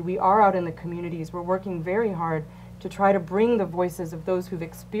advocacy. We are out in the communities. We're working very hard to try to bring the voices of those who've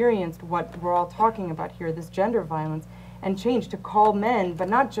experienced what we're all talking about here, this gender violence, and change, to call men, but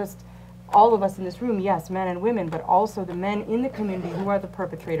not just all of us in this room, yes, men and women, but also the men in the community who are the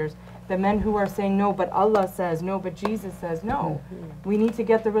perpetrators, the men who are saying no, but Allah says, no, but Jesus says no. We need to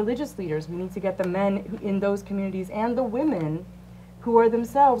get the religious leaders. We need to get the men in those communities and the women who are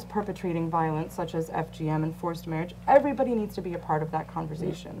themselves perpetrating violence, such as FGM and forced marriage. Everybody needs to be a part of that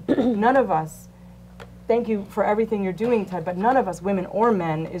conversation. None of us, thank you for everything you're doing, Ted, but none of us, women or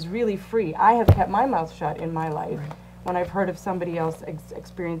men, is really free. I have kept my mouth shut in my life when I've heard of somebody else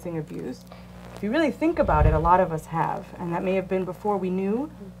experiencing abuse. If you really think about it, a lot of us have, and that may have been before we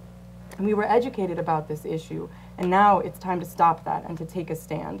knew and we were educated about this issue. And now it's time to stop that and to take a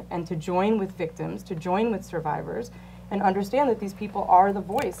stand and to join with victims, to join with survivors, and understand that these people are the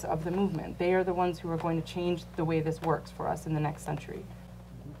voice of the movement. They are the ones who are going to change the way this works for us in the next century.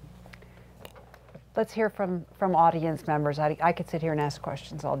 Let's hear from audience members. I could sit here and ask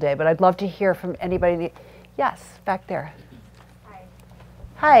questions all day, but I'd love to hear from anybody. Yes, back there. Hi.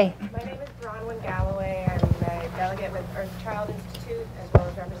 Hi. My name is Bronwyn Galloway. I'm a delegate with Earth Child Institute, as well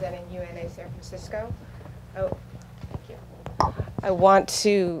as representing UNA San Francisco. Oh, thank you. I want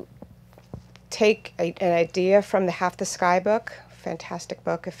to take an idea from the Half the Sky book, fantastic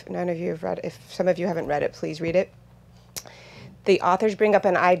book. If none of you have read it, if some of you haven't read it, please read it. The authors bring up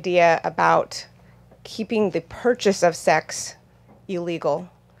an idea about keeping the purchase of sex illegal,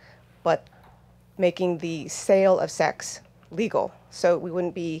 but making the sale of sex legal. So we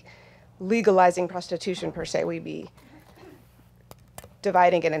wouldn't be legalizing prostitution per se, we'd be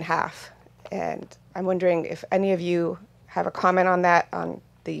dividing it in half. And I'm wondering if any of you have a comment on that, on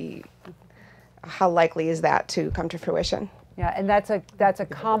the how likely is that to come to fruition? Yeah, and that's a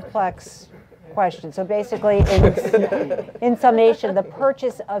complex question. So basically, in summation, the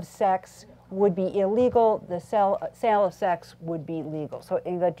purchase of sex would be illegal, the sale of sex would be legal. So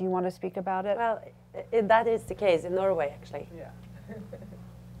Inga, do you want to speak about it? Well, that is the case in Norway, actually. Yeah.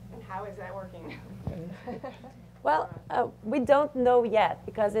 And how is that working? Well, we don't know yet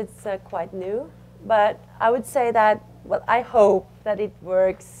because it's quite new. But I would say that, well, I hope that it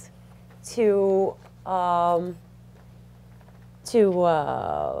works to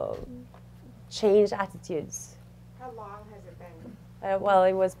change attitudes. How long has it been? Well,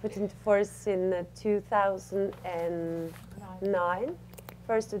 it was put into force in 2009,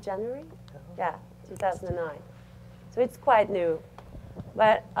 1st of January. Yeah, 2009. So it's quite new.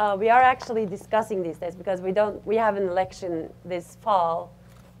 But we are actually discussing these days because we have an election this fall,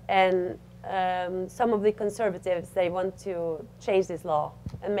 and some of the conservatives, they want to change this law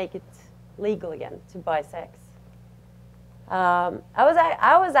and make it legal again to buy sex. I was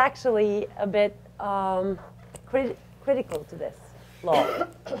actually a bit critical to this law,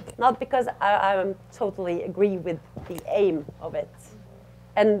 not because I totally agree with the aim of it,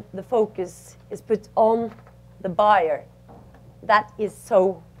 and the focus is put on the buyer. That is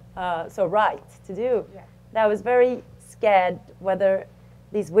so right to do. Yeah. I was very scared whether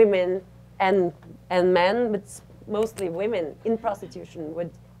these women and men, but mostly women in prostitution,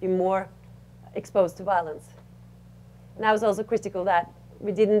 would be more exposed to violence. And I was also critical that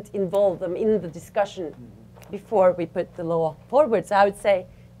we didn't involve them in the discussion before we put the law forward. So I would say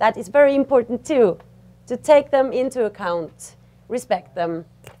that is very important too, to take them into account, respect them,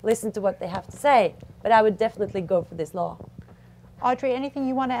 listen to what they have to say. But I would definitely go for this law. Audrey, anything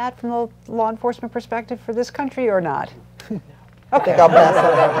you want to add from the law enforcement perspective for this country or not? I think I'll pass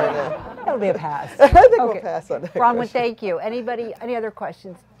on that right now. That'll be a pass. I think we'll pass on that. Bronwyn, thank you. Anybody, any other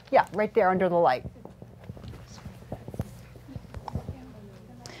questions? Yeah, right there under the light.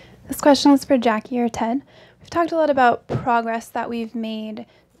 This question is for Jackie or Ted. We've talked a lot about progress that we've made in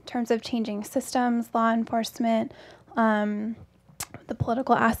terms of changing systems, law enforcement, the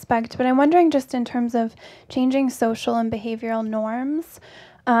political aspect, but I'm wondering just in terms of changing social and behavioral norms,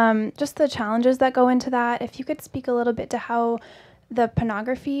 just the challenges that go into that. If you could speak a little bit to how the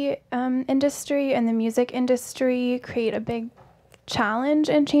pornography industry and the music industry create a big challenge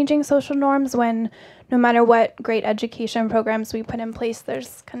in changing social norms when no matter what great education programs we put in place,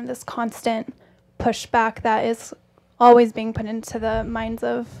 there's kind of this constant pushback that is always being put into the minds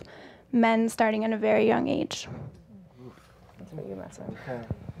of men starting at a very young age. Okay.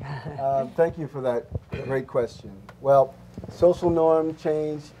 Thank you for that great question. Well, social norm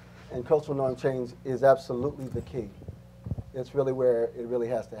change and cultural norm change is absolutely the key. It's really where it really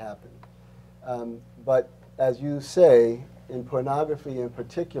has to happen. But as you say, in pornography in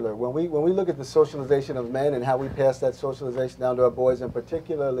particular, when we look at the socialization of men and how we pass that socialization down to our boys, and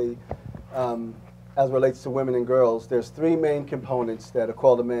particularly as relates to women and girls, there's three main components that A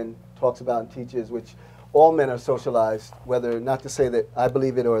Call to Men talks about and teaches, which all men are socialized, whether, not to say that I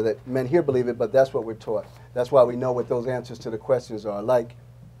believe it or that men here believe it, but that's what we're taught. That's why we know what those answers to the questions are. Like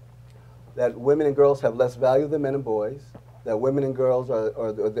that women and girls have less value than men and boys, that women and girls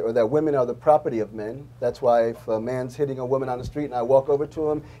or that women are the property of men. That's why if a man's hitting a woman on the street and I walk over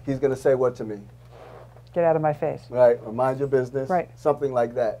to him, he's going to say what to me? Get out of my face. Right, or mind your business. Right. Something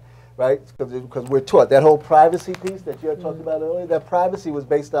like that. Right? Because we're taught. That whole privacy piece that you had talked about earlier, that privacy was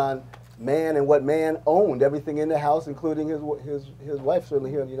based on man and what man owned, everything in the house, including his wife, certainly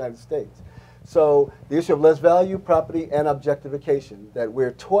here in the United States. So the issue of less value, property, and objectification, that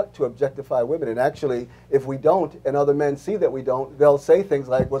we're taught to objectify women. And actually, if we don't, and other men see that we don't, they'll say things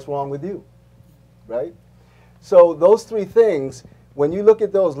like, what's wrong with you? Right? So those three things, when you look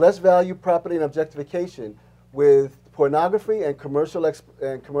at those, less value, property, and objectification, with pornography and commercial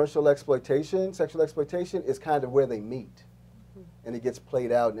exploitation, sexual exploitation, is kind of where they meet. And it gets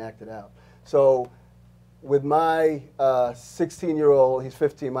played out and acted out. So with my 16-year-old, he's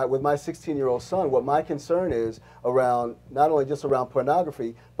 15, with my 16-year-old son, what my concern is around, not only just around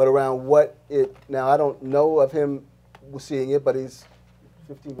pornography, but around what it, now I don't know of him seeing it, but he's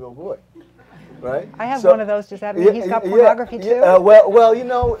a 15-year-old boy, right? I have one of those just out of me. He's got pornography too? Well, you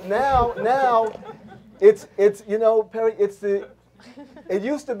know, now it's you know, Perry, it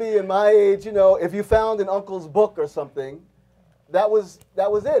used to be in my age, you know, if you found an uncle's book or something, that was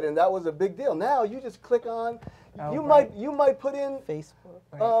it, and that was a big deal. Now you just click on, you might put in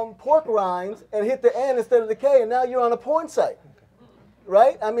Facebook, pork rinds and hit the N instead of the K, and now you're on a porn site,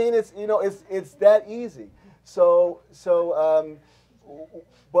 right? I mean, it's that easy. So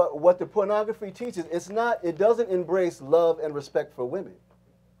but what the pornography teaches, it doesn't embrace love and respect for women.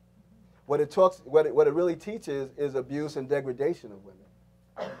 What it really teaches is abuse and degradation of women,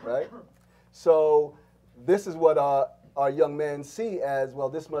 right? So this is what our young men see as, well,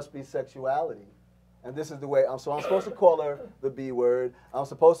 this must be sexuality. And this is the way, so I'm supposed to call her the B word, I'm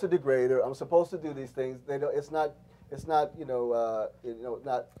supposed to degrade her, I'm supposed to do these things. They don't, it's not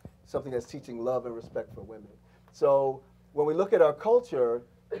not something that's teaching love and respect for women. So when we look at our culture,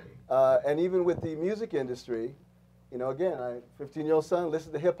 and even with the music industry, again, I 15-year-old son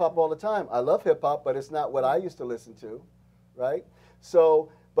listens to hip-hop all the time. I love hip-hop, but it's not what I used to listen to, right? So,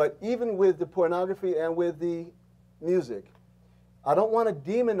 but even with the pornography and with the music, I don't want to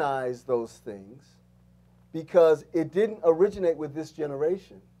demonize those things because it didn't originate with this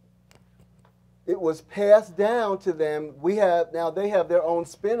generation. It was passed down to them. They have their own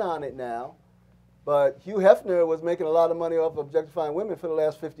spin on it now, but Hugh Hefner was making a lot of money off objectifying women for the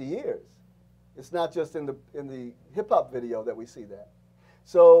last 50 years. It's not just in the hip hop video that we see that.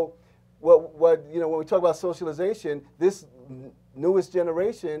 So when we talk about socialization, this newest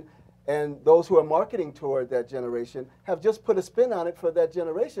generation and those who are marketing toward that generation have just put a spin on it for that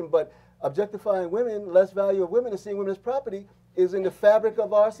generation. But objectifying women, less value of women, and seeing women as property is in the fabric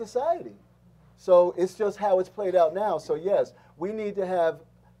of our society. So it's just how it's played out now. So yes, we need to have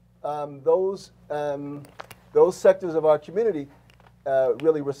those sectors of our community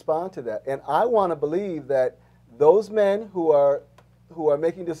really respond to that. And I want to believe that those men who are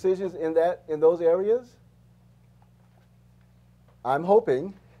making decisions in those areas, I'm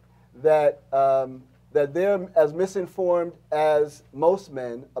hoping that that they're as misinformed as most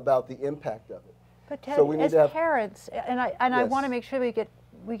men about the impact of it. But Ted, so we need as parents, and I want to make sure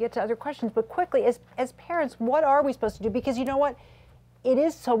we get to other questions, but quickly, as parents, what are we supposed to do? Because you know what, it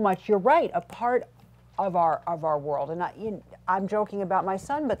is so much. You're right, a part of our world, and I'm joking about my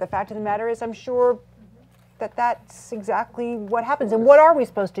son, but the fact of the matter is, I'm sure that that's exactly what happens. And what are we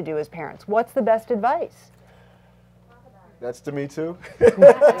supposed to do as parents? What's the best advice? That's to me too.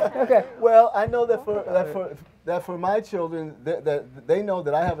 Okay. Well, I know that for my children, that they know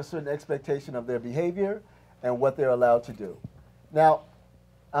that I have a certain expectation of their behavior and what they're allowed to do. Now,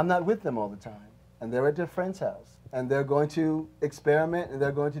 I'm not with them all the time, and they're at their friend's house, and they're going to experiment and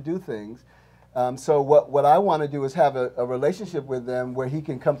they're going to do things. So what I want to do is have a relationship with them where he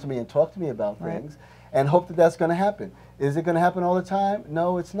can come to me and talk to me about things, and hope that that's going to happen. Is it going to happen all the time?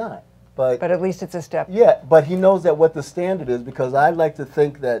 No, it's not. But at least it's a step. Yeah, but he knows that what the standard is, because I like to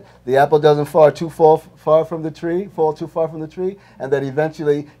think that the apple doesn't fall too far from the tree, and that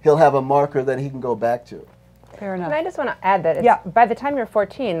eventually he'll have a marker that he can go back to. Fair enough. And I just want to add that by the time you're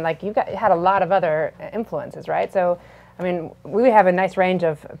 14, like you had a lot of other influences, right? So, I mean, we have a nice range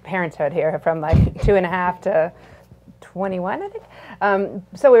of parenthood here, from like 2.5 to 21, I think.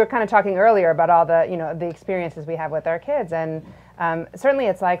 So we were kind of talking earlier about all the the experiences we have with our kids, and certainly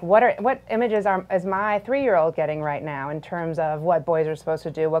it's like what images is my 3-year-old getting right now in terms of what boys are supposed to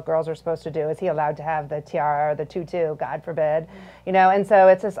do, what girls are supposed to do? Is he allowed to have the tiara or the tutu? God forbid, And so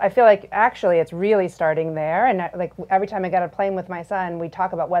it's just, I feel like actually it's really starting there. And like every time I get on a plane with my son, we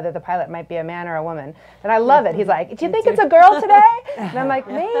talk about whether the pilot might be a man or a woman, and I love it. He's like, "Do you think it's a girl today?" And I'm like,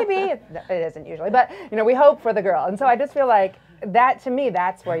 "Maybe." It isn't usually, but we hope for the girl. And so I just feel like that, to me,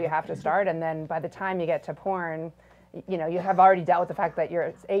 that's where you have to start. And then by the time you get to porn, you have already dealt with the fact that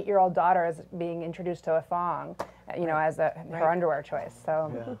your 8-year-old daughter is being introduced to a thong, as her underwear choice.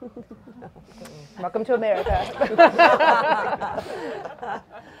 So, welcome to America.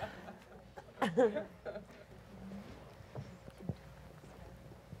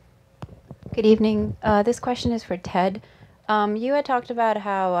 Good evening. This question is for Ted. You had talked about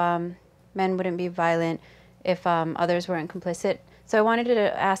how men wouldn't be violent if others weren't complicit. So I wanted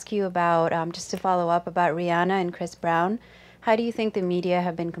to ask you about, just to follow up, about Rihanna and Chris Brown. How do you think the media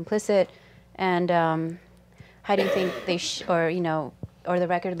have been complicit, and how do you think they or the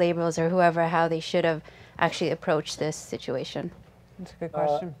record labels or whoever, how they should have actually approached this situation? That's a good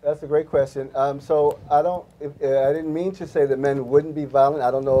question. That's a great question. So I didn't mean to say that men wouldn't be violent.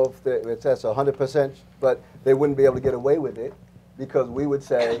 I don't know if that's 100%, but they wouldn't be able to get away with it because we would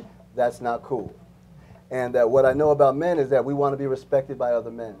say that's not cool. And that what I know about men is that we want to be respected by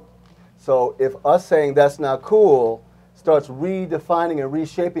other men. So if us saying that's not cool starts redefining and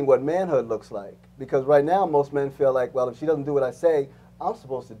reshaping what manhood looks like, because right now most men feel like, well, if she doesn't do what I say, I'm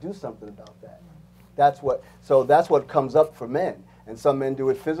supposed to do something about that. So that's what comes up for men. And some men do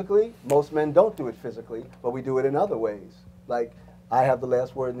it physically. Most men don't do it physically, but we do it in other ways. Like, I have the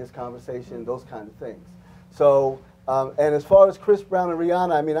last word in this conversation, those kind of things. So, and as far as Chris Brown and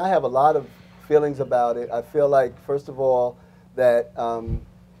Rihanna, I mean, I have a lot of feelings about it. I feel like, first of all, that I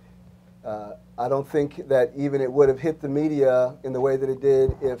don't think that even it would have hit the media in the way that it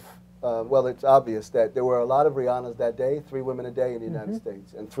did if, well, it's obvious that there were a lot of Rihannas that day, 3 women a day in the United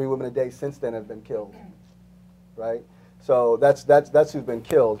States, and 3 women a day since then have been killed, right? So that's who's been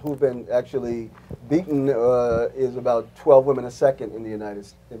killed. Who've been actually beaten is about 12 women a second in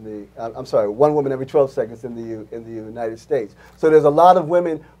the I'm sorry, 1 woman every 12 seconds in the United States. So there's a lot of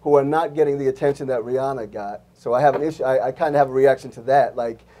women who are not getting the attention that Rihanna got. So I have an issue. I kind of have a reaction to that.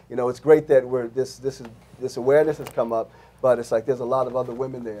 Like, you know, it's great that this awareness has come up, but it's like there's a lot of other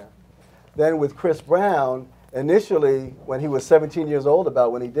women there. Then with Chris Brown, initially when he was 17 years old,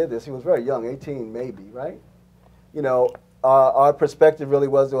 about when he did this, he was very young, 18 maybe, right? You know, our perspective really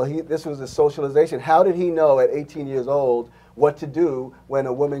was, well, this was a socialization. How did he know at 18 years old what to do when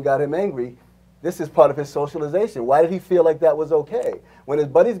a woman got him angry? This is part of his socialization. Why did he feel like that was okay? When his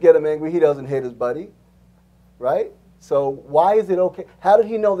buddies get him angry, he doesn't hit his buddy, right? So why is it okay? How did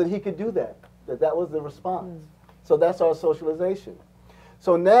he know that he could do that? That was the response. So that's our socialization.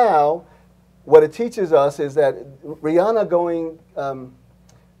 So now, what it teaches us is that Rihanna going,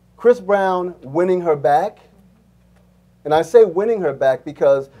 Chris Brown winning her back. And I say winning her back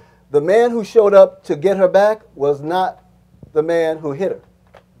because the man who showed up to get her back was not the man who hit her.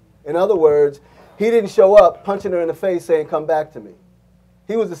 In other words, he didn't show up punching her in the face saying, "Come back to me."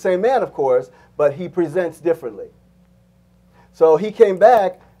 He was the same man, of course, but he presents differently. So he came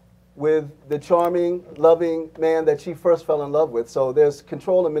back with the charming, loving man that she first fell in love with. So there's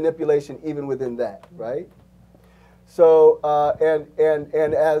control and manipulation even within that, right? So,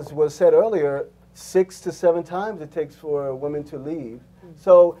 and as was said earlier, 6 to 7 times it takes for a woman to leave.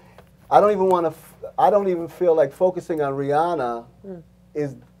 So I don't even feel like focusing on Rihanna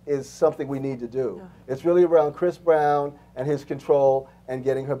is something we need to do. It's really around Chris Brown and his control and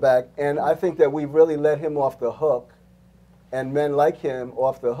getting her back. And I think that we've really let him off the hook, and men like him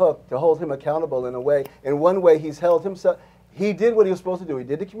off the hook, to hold him accountable in a way. In one way, he's held himself. He did what he was supposed to do. He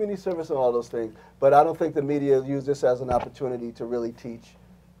did the community service and all those things. But I don't think the media used this as an opportunity to really teach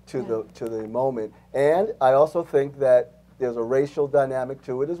to the moment. And I also think that there's a racial dynamic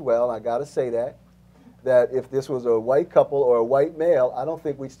to it as well. I got to say that if this was a white couple or a white male, I don't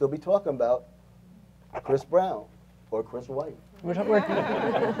think we'd still be talking about Chris Brown or Chris White.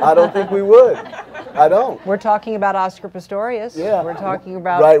 I don't think we would. I don't. We're talking about Oscar Pistorius. Yeah. We're talking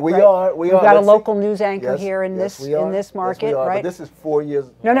about. Right, we are. We've got a local news anchor here in this market, yes, we are, right? But this is 4 years.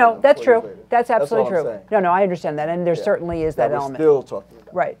 No, that's true. Later. That's absolutely all I'm true. saying. No, I understand that, and there certainly is that we're element. Still talking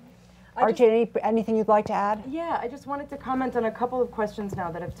about. Right. Archie, anything you'd like to add? Yeah, I just wanted to comment on a couple of questions now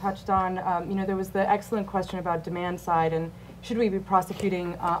that I've touched on. You know, there was the excellent question about demand side and should we be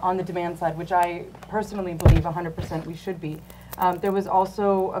prosecuting on the demand side, which I personally believe 100% we should be. There was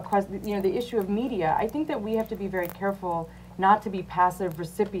also a question, you know, the issue of media. I think that we have to be very careful not to be passive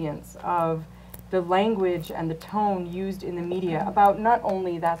recipients of the language and the tone used in the media about not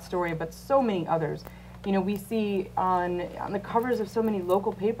only that story, but so many others. You know, we see on the covers of so many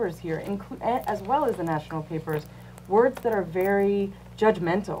local papers here, as well as the national papers, words that are very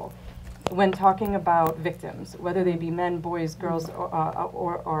judgmental when talking about victims, whether they be men, boys, girls,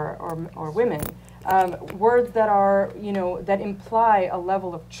 or women. Words that are, you know, that imply a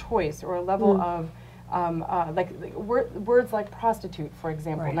level of choice or a level of, words like prostitute, for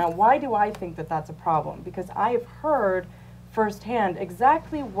example. Right. Now, why do I think that that's a problem? Because I have heard firsthand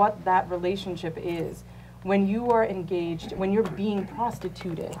exactly what that relationship is when you are engaged, when you're being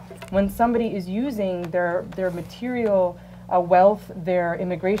prostituted, when somebody is using their material wealth, their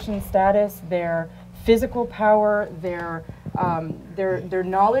immigration status, their physical power, their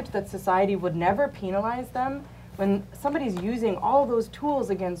knowledge that society would never penalize them. When somebody's using all those tools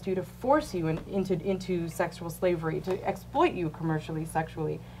against you to force you into sexual slavery, to exploit you commercially,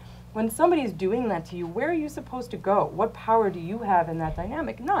 sexually, when somebody's doing that to you, where are you supposed to go? What power do you have in that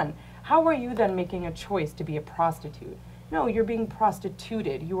dynamic? None. How are you then making a choice to be a prostitute? No, you're being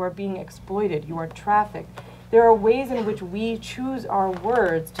prostituted. You are being exploited. You are trafficked. There are ways in which we choose our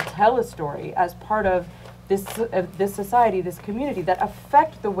words to tell a story as part of this society, this community, that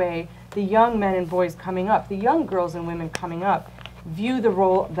affect the way the young men and boys coming up, the young girls and women coming up, view the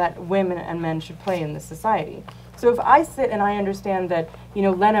role that women and men should play in this society. So if I sit and I understand that, you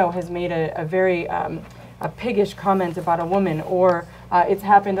know, Leno has made a very a piggish comment about a woman, or it's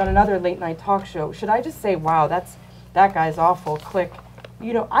happened on another late night talk show, should I just say, wow, that guy's awful, click?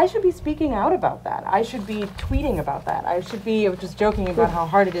 You know, I should be speaking out about that. I should be tweeting about that. I should be just joking about how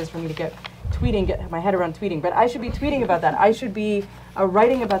hard it is for me to get my head around tweeting, but I should be tweeting about that. I should be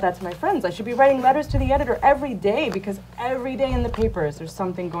writing about that to my friends. I should be writing letters to the editor every day, because every day in the papers there's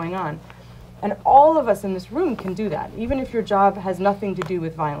something going on. And all of us in this room can do that, even if your job has nothing to do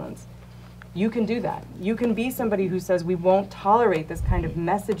with violence. You can do that. You can be somebody who says we won't tolerate this kind of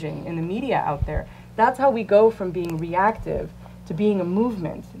messaging in the media out there. That's how we go from being reactive to being a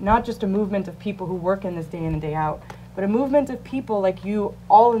movement, not just a movement of people who work in this day in and day out, but a movement of people like you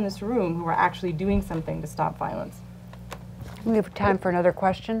all in this room who are actually doing something to stop violence. We have time for another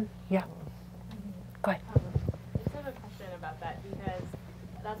question. Yeah. Go ahead. I just have a question about that because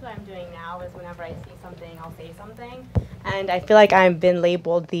that's what I'm doing now is whenever I see something, I'll say something. And I feel like I've been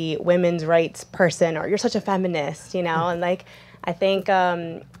labeled the women's rights person or you're such a feminist, you know, and like I think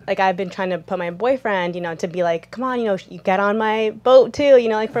like I've been trying to put my boyfriend, you know, to be like, come on, you know, you get on my boat too, you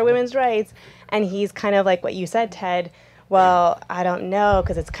know, like for women's rights. And he's kind of like what you said, Ted. Well, I don't know,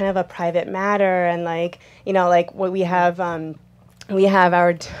 because it's kind of a private matter, and like, you know, like what we have our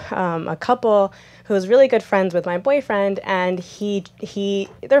a couple who's really good friends with my boyfriend, and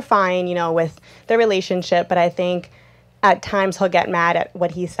they're fine, you know, with their relationship, but I think at times he'll get mad at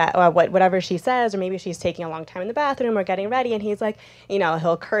what he said or whatever she says, or maybe she's taking a long time in the bathroom or getting ready, and he's like, you know,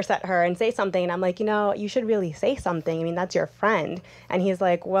 he'll curse at her and say something, and I'm like, you know, you should really say something. I mean, that's your friend. And he's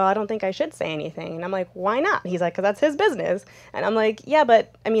like, well, I don't think I should say anything. And I'm like, why not? He's like, because that's his business. And I'm like, yeah,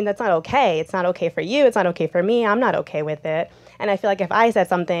 but I mean, that's not okay. It's not okay for you. It's not okay for me. I'm not okay with it. And I feel like if I said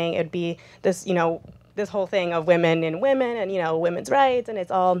something, it'd be this, you know, this whole thing of women and, you know, women's rights, and it's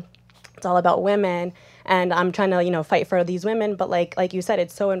all about women. And I'm trying to, you know, fight for these women, but like you said,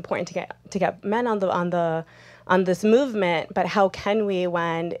 it's so important to get men on this movement. But how can we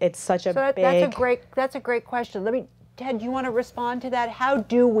when it's such a big? That's a great question. Ted, do you want to respond to that? How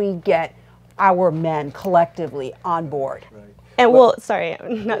do we get our men collectively on board? Right. And well, sorry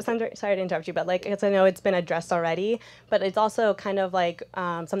to interrupt you, but like, because I know it's been addressed already, but it's also kind of like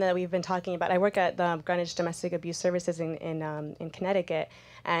something that we've been talking about. I work at the Greenwich Domestic Abuse Services in Connecticut,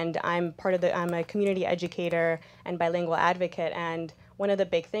 and I'm a community educator and bilingual advocate. And one of the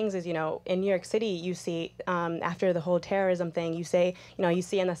big things is, you know, in New York City, you see after the whole terrorism thing, you see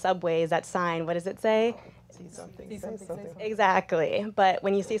in the subways that sign. What does it say? See something. Exactly. But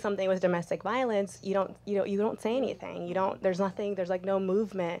when you see something with domestic violence, you don't say anything. There's nothing. There's like no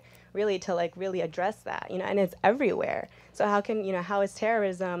movement really to like really address that. You know, and it's everywhere. So how is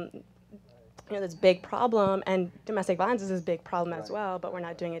terrorism? You know, this big problem, and domestic violence is this big problem as well, but we're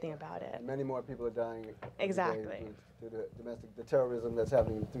not doing anything about it. Many more people are dying. Exactly. Due to the terrorism that's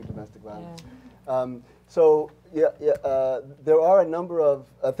happening through domestic violence. Yeah. There are a number of,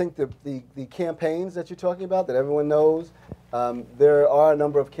 I think the campaigns that you're talking about that everyone knows, there are a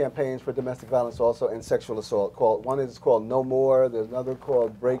number of campaigns for domestic violence also and sexual assault. One is called No More, there's another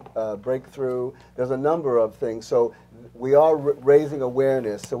called Breakthrough, there's a number of things. So we are raising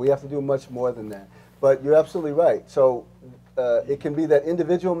awareness, so we have to do much more than that. But you're absolutely right. So it can be that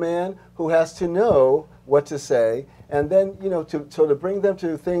individual man who has to know what to say, and then, you know, to bring them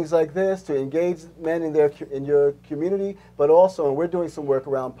to things like this, to engage men in your community, but also, and we're doing some work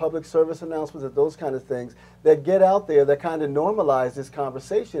around public service announcements and those kind of things that get out there that kind of normalize this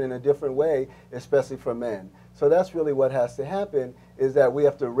conversation in a different way, especially for men. So that's really what has to happen, is that we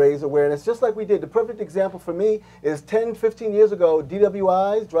have to raise awareness, just like we did. The perfect example for me is 10, 15 years ago,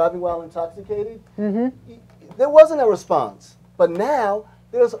 DWIs, driving while intoxicated. Mm-hmm. There wasn't a response, but now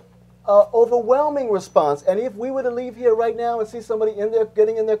there's overwhelming response. And if we were to leave here right now and see somebody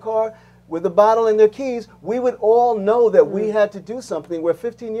getting in their car with a bottle and their keys, we would all know that we had to do something where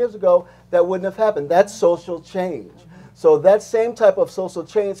 15 years ago that wouldn't have happened. That's social change. So that same type of social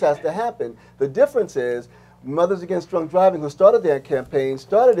change has to happen. The difference is Mothers Against Drunk Driving, who started that campaign,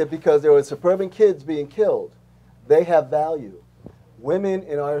 started it because there were suburban kids being killed. They have value. Women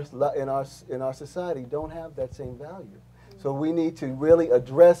in our society don't have that same value. So we need to really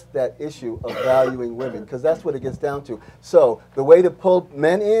address that issue of valuing women, because that's what it gets down to. So the way to pull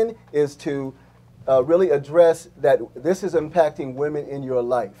men in is to really address that this is impacting women in your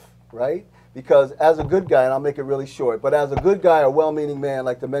life, right? Because as a good guy, and I'll make it really short, but as a good guy, a well-meaning man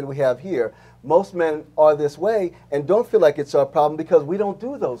like the men we have here, most men are this way and don't feel like it's our problem because we don't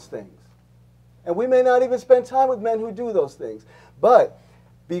do those things. And we may not even spend time with men who do those things. But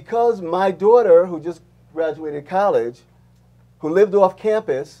because my daughter, who just graduated college, who lived off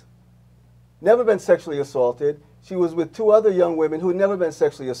campus, never been sexually assaulted. She was with two other young women who had never been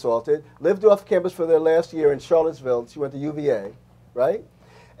sexually assaulted, lived off campus for their last year in Charlottesville. She went to UVA, right?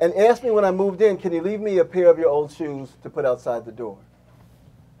 And asked me when I moved in, can you leave me a pair of your old shoes to put outside the door?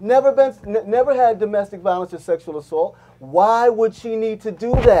 Never had domestic violence or sexual assault. Why would she need to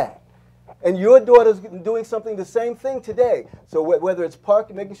do that? And your daughter's doing something the same thing today. So whether it's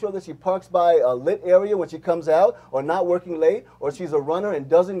making sure that she parks by a lit area when she comes out, or not working late, or she's a runner and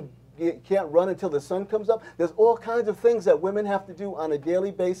can't run until the sun comes up, there's all kinds of things that women have to do on a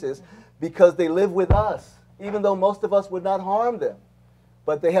daily basis because they live with us, even though most of us would not harm them.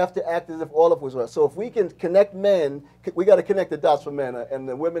 But they have to act as if all of us are. So if we can connect men, we got to connect the dots for men. And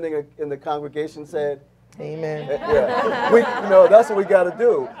the women in the congregation said, Amen. Yeah, that's what we got to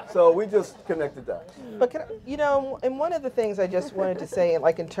do. So we just connected that. But and one of the things I just wanted to say,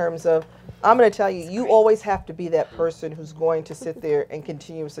 like in terms of, I'm going to tell you, you always have to be that person who's going to sit there and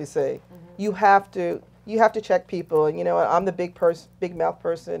continuously say, you have to check people. And I'm the big mouth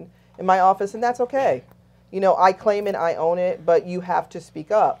person in my office, and that's okay. I claim it, I own it, but you have to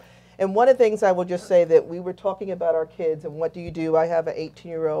speak up. And one of the things I will just say that we were talking about our kids and what do you do? I have an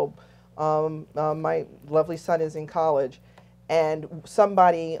 18-year-old. My lovely son is in college, and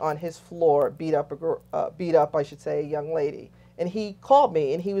somebody on his floor beat up a young lady. And he called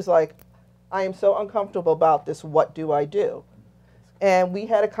me, and he was like, I am so uncomfortable about this. What do I do? And we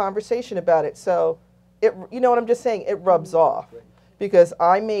had a conversation about it. So, you know what I'm just saying? It rubs off because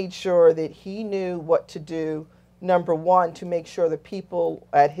I made sure that he knew what to do. Number one, to make sure the people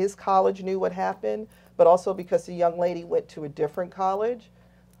at his college knew what happened, but also because the young lady went to a different college,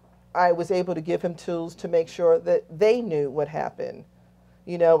 I was able to give him tools to make sure that they knew what happened,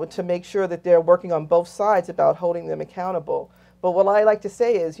 to make sure that they're working on both sides about holding them accountable. But what I like to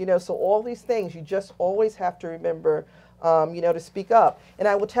say is, so all these things, you just always have to remember, to speak up. And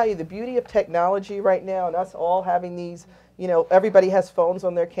I will tell you, the beauty of technology right now, and us all having these, everybody has phones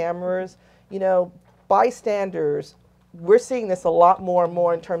on their cameras, bystanders, we're seeing this a lot more and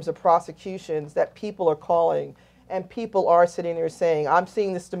more in terms of prosecutions that people are calling. And people are sitting there saying, I'm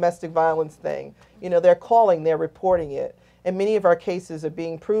seeing this domestic violence thing. They're calling, they're reporting it. And many of our cases are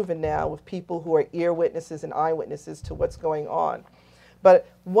being proven now with people who are ear witnesses and eyewitnesses to what's going on. But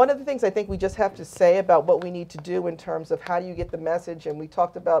one of the things I think we just have to say about what we need to do in terms of how do you get the message, and we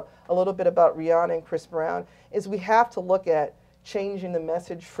talked about a little bit about Rihanna and Chris Brown, is we have to look at changing the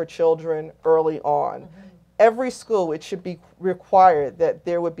message for children early on. Every school, it should be required that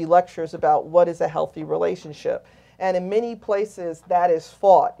there would be lectures about what is a healthy relationship. And in many places, that is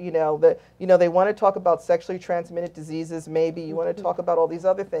fought. They want to talk about sexually transmitted diseases, maybe. You want to talk about all these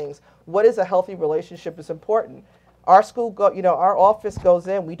other things. What is a healthy relationship is important. Our school, our office goes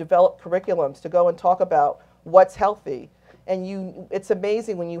in, we develop curriculums to go and talk about what's healthy. And it's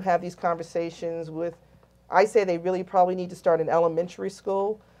amazing when you have these conversations with, I say they really probably need to start in elementary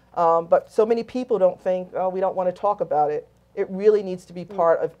school. But so many people don't think, oh, we don't want to talk about it. It really needs to be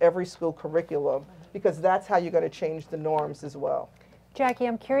part of every school curriculum, because that's how you're going to change the norms as well. Jackie,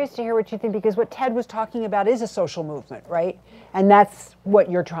 I'm curious to hear what you think, because what Ted was talking about is a social movement, right? And that's what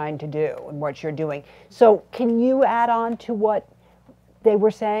you're trying to do and what you're doing. So can you add on to what they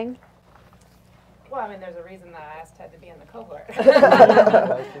were saying? Well, there's a reason that I asked Ted to be in the cohort.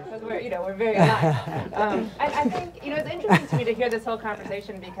 Because we're very aligned. I think, it's interesting to me to hear this whole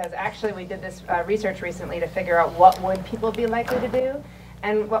conversation, because actually we did this research recently to figure out what would people be likely to do.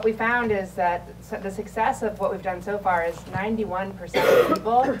 And what we found is that the success of what we've done so far is 91% of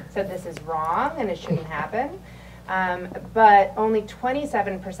people said this is wrong and it shouldn't happen. But only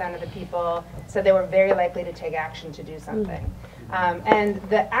 27% of the people said they were very likely to take action to do something. And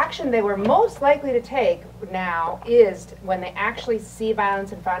the action they were most likely to take now is when they actually see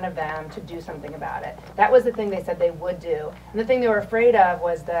violence in front of them to do something about it. That was the thing they said they would do. And the thing they were afraid of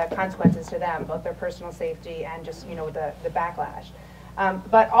was the consequences to them, both their personal safety and just, the backlash.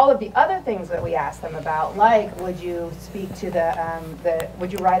 But all of the other things that we asked them about, like would you speak to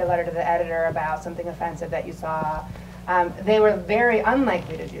would you write a letter to the editor about something offensive that you saw, they were very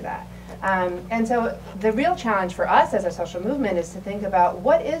unlikely to do that. And so the real challenge for us as a social movement is to think about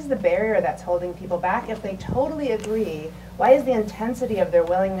what is the barrier that's holding people back. If they totally agree, why is the intensity of their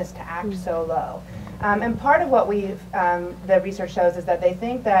willingness to act so low? And part of what the research shows is that they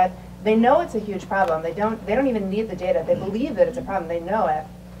think that they know it's a huge problem. They don't even need the data. They believe that it's a problem. They know it.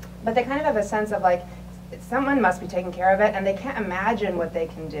 But they kind of have a sense of like, someone must be taking care of it, and they can't imagine what they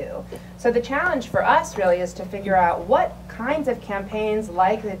can do. So the challenge for us really is to figure out what kinds of campaigns,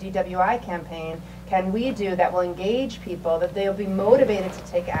 like the DWI campaign, can we do that will engage people, that they'll be motivated to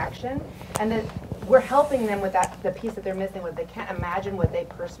take action, and that we're helping them with the piece that they're missing, where they can't imagine what they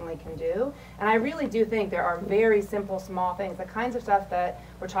personally can do. And I really do think there are very simple, small things, the kinds of stuff that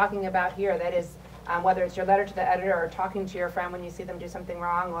we're talking about here, that is, whether it's your letter to the editor or talking to your friend when you see them do something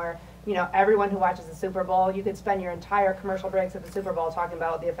wrong, or everyone who watches the Super Bowl, you could spend your entire commercial breaks at the Super Bowl talking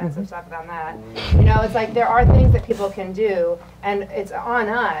about the offensive stuff on that. It's like there are things that people can do, and it's on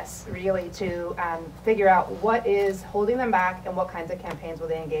us really to figure out what is holding them back and what kinds of campaigns will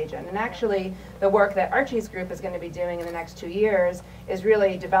they engage in. And actually, the work that Archie's group is going to be doing in the next 2 years is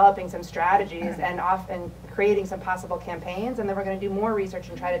really developing some strategies and often creating some possible campaigns, and then we're going to do more research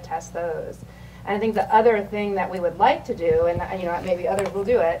and try to test those. And I think the other thing that we would like to do, and maybe others will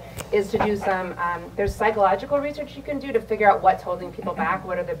do it, is to do some, there's psychological research you can do to figure out what's holding people back,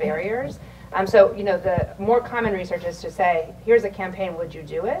 what are the barriers. So, you know, the more common research is to say, here's a campaign, would you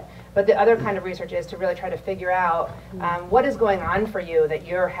do it? But the other kind of research is to really try to figure out what is going on for you that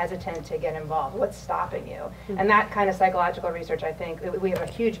you're hesitant to get involved, what's stopping you. And that kind of psychological research, I think, we have a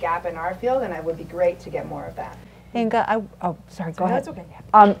huge gap in our field, and it would be great to get more of that. Inga, oh, sorry, go ahead. That's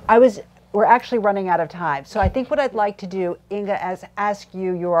okay. We're actually running out of time. So I think what I'd like to do, Inga, is ask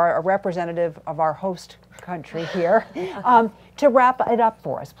you, you are a representative of our host country here, to wrap it up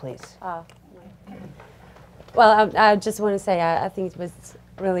for us, please. Well, I just want to say I think it was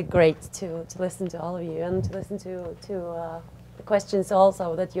really great to listen to all of you and to listen to the questions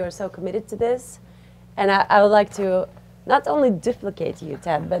also, that you're so committed to this. And I would like to not only duplicate you,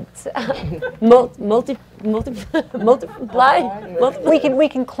 Ted, but multiply. We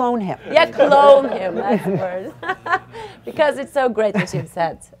can clone him. Yeah, clone him. That's the word. Because it's so great what you've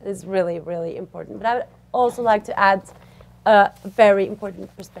said. It's really, really important. But I would also like to add a very important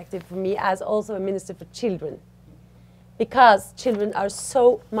perspective for me as also a minister for children, because children are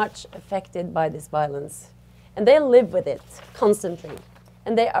so much affected by this violence, and they live with it constantly,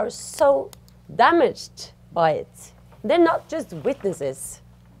 and they are so damaged by it. They're not just witnesses.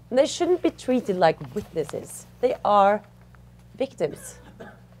 They shouldn't be treated like witnesses. They are victims.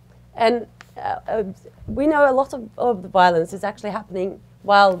 And we know a lot of the violence is actually happening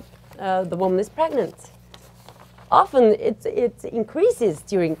while the woman is pregnant. Often it increases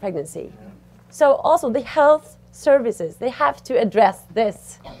during pregnancy. So also the health services, they have to address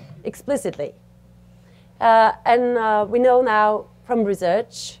this explicitly. And we know now from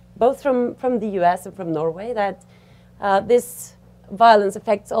research, both from the US and from Norway, that this violence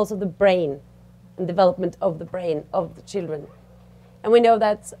affects also the brain and development of the brain of the children. And we know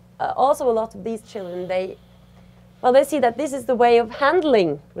that also a lot of these children, they see that this is the way of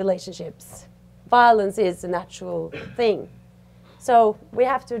handling relationships. Violence is a natural thing. So we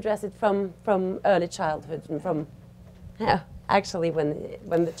have to address it from early childhood and from actually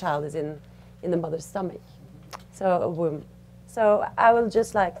when the child is in the mother's stomach, so a womb. So I would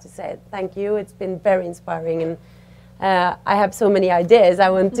just like to say thank you. It's been very inspiring, and I have so many ideas I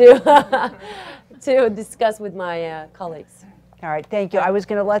want to to discuss with my colleagues. All right, thank you. I was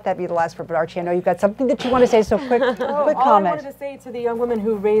going to let that be the last word, but Archie, I know you've got something that you want to say, so quick All comment. I wanted to say to the young woman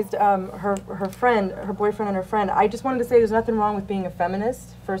who raised her boyfriend and her friend, I just wanted to say there's nothing wrong with being a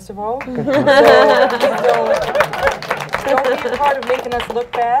feminist, first of all. So don't be a part of making us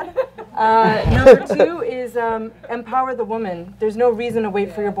look bad. Number two is empower the woman. There's no reason to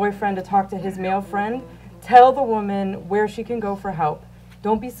wait for your boyfriend to talk to his male friend. Tell the woman where she can go for help.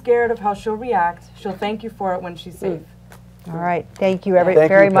 Don't be scared of how she'll react. She'll thank you for it when she's safe. All right, thank you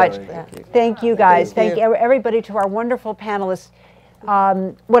very much. Thank you guys. Thank you everybody, to our wonderful panelists.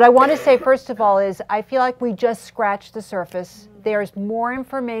 What I want to say first of all is I feel like we just scratched the surface. There's more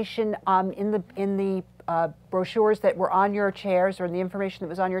information in the brochures that were on your chairs, or in the information that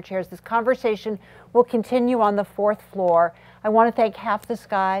was on your chairs. This conversation will continue on the 4th floor. I want to thank Half the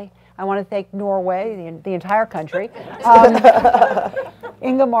Sky. I want to thank Norway, the entire country.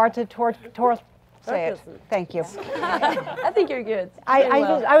 Inga, Marte, say it. Thank you. I think you're good.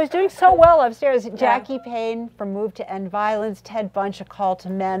 I was doing so well upstairs. Jackie Payne from Move to End Violence, Ted Bunch, A Call to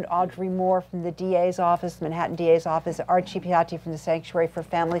Men, Audrey Moore from the DA's office, Manhattan DA's office, Archie Pyati from the Sanctuary for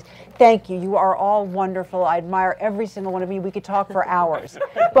Families. Thank you. You are all wonderful. I admire every single one of you. We could talk for hours,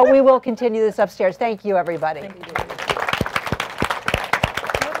 but we will continue this upstairs. Thank you, everybody. Thank you.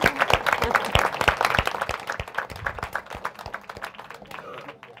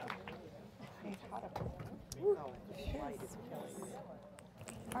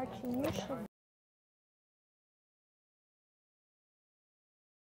 Archie, you should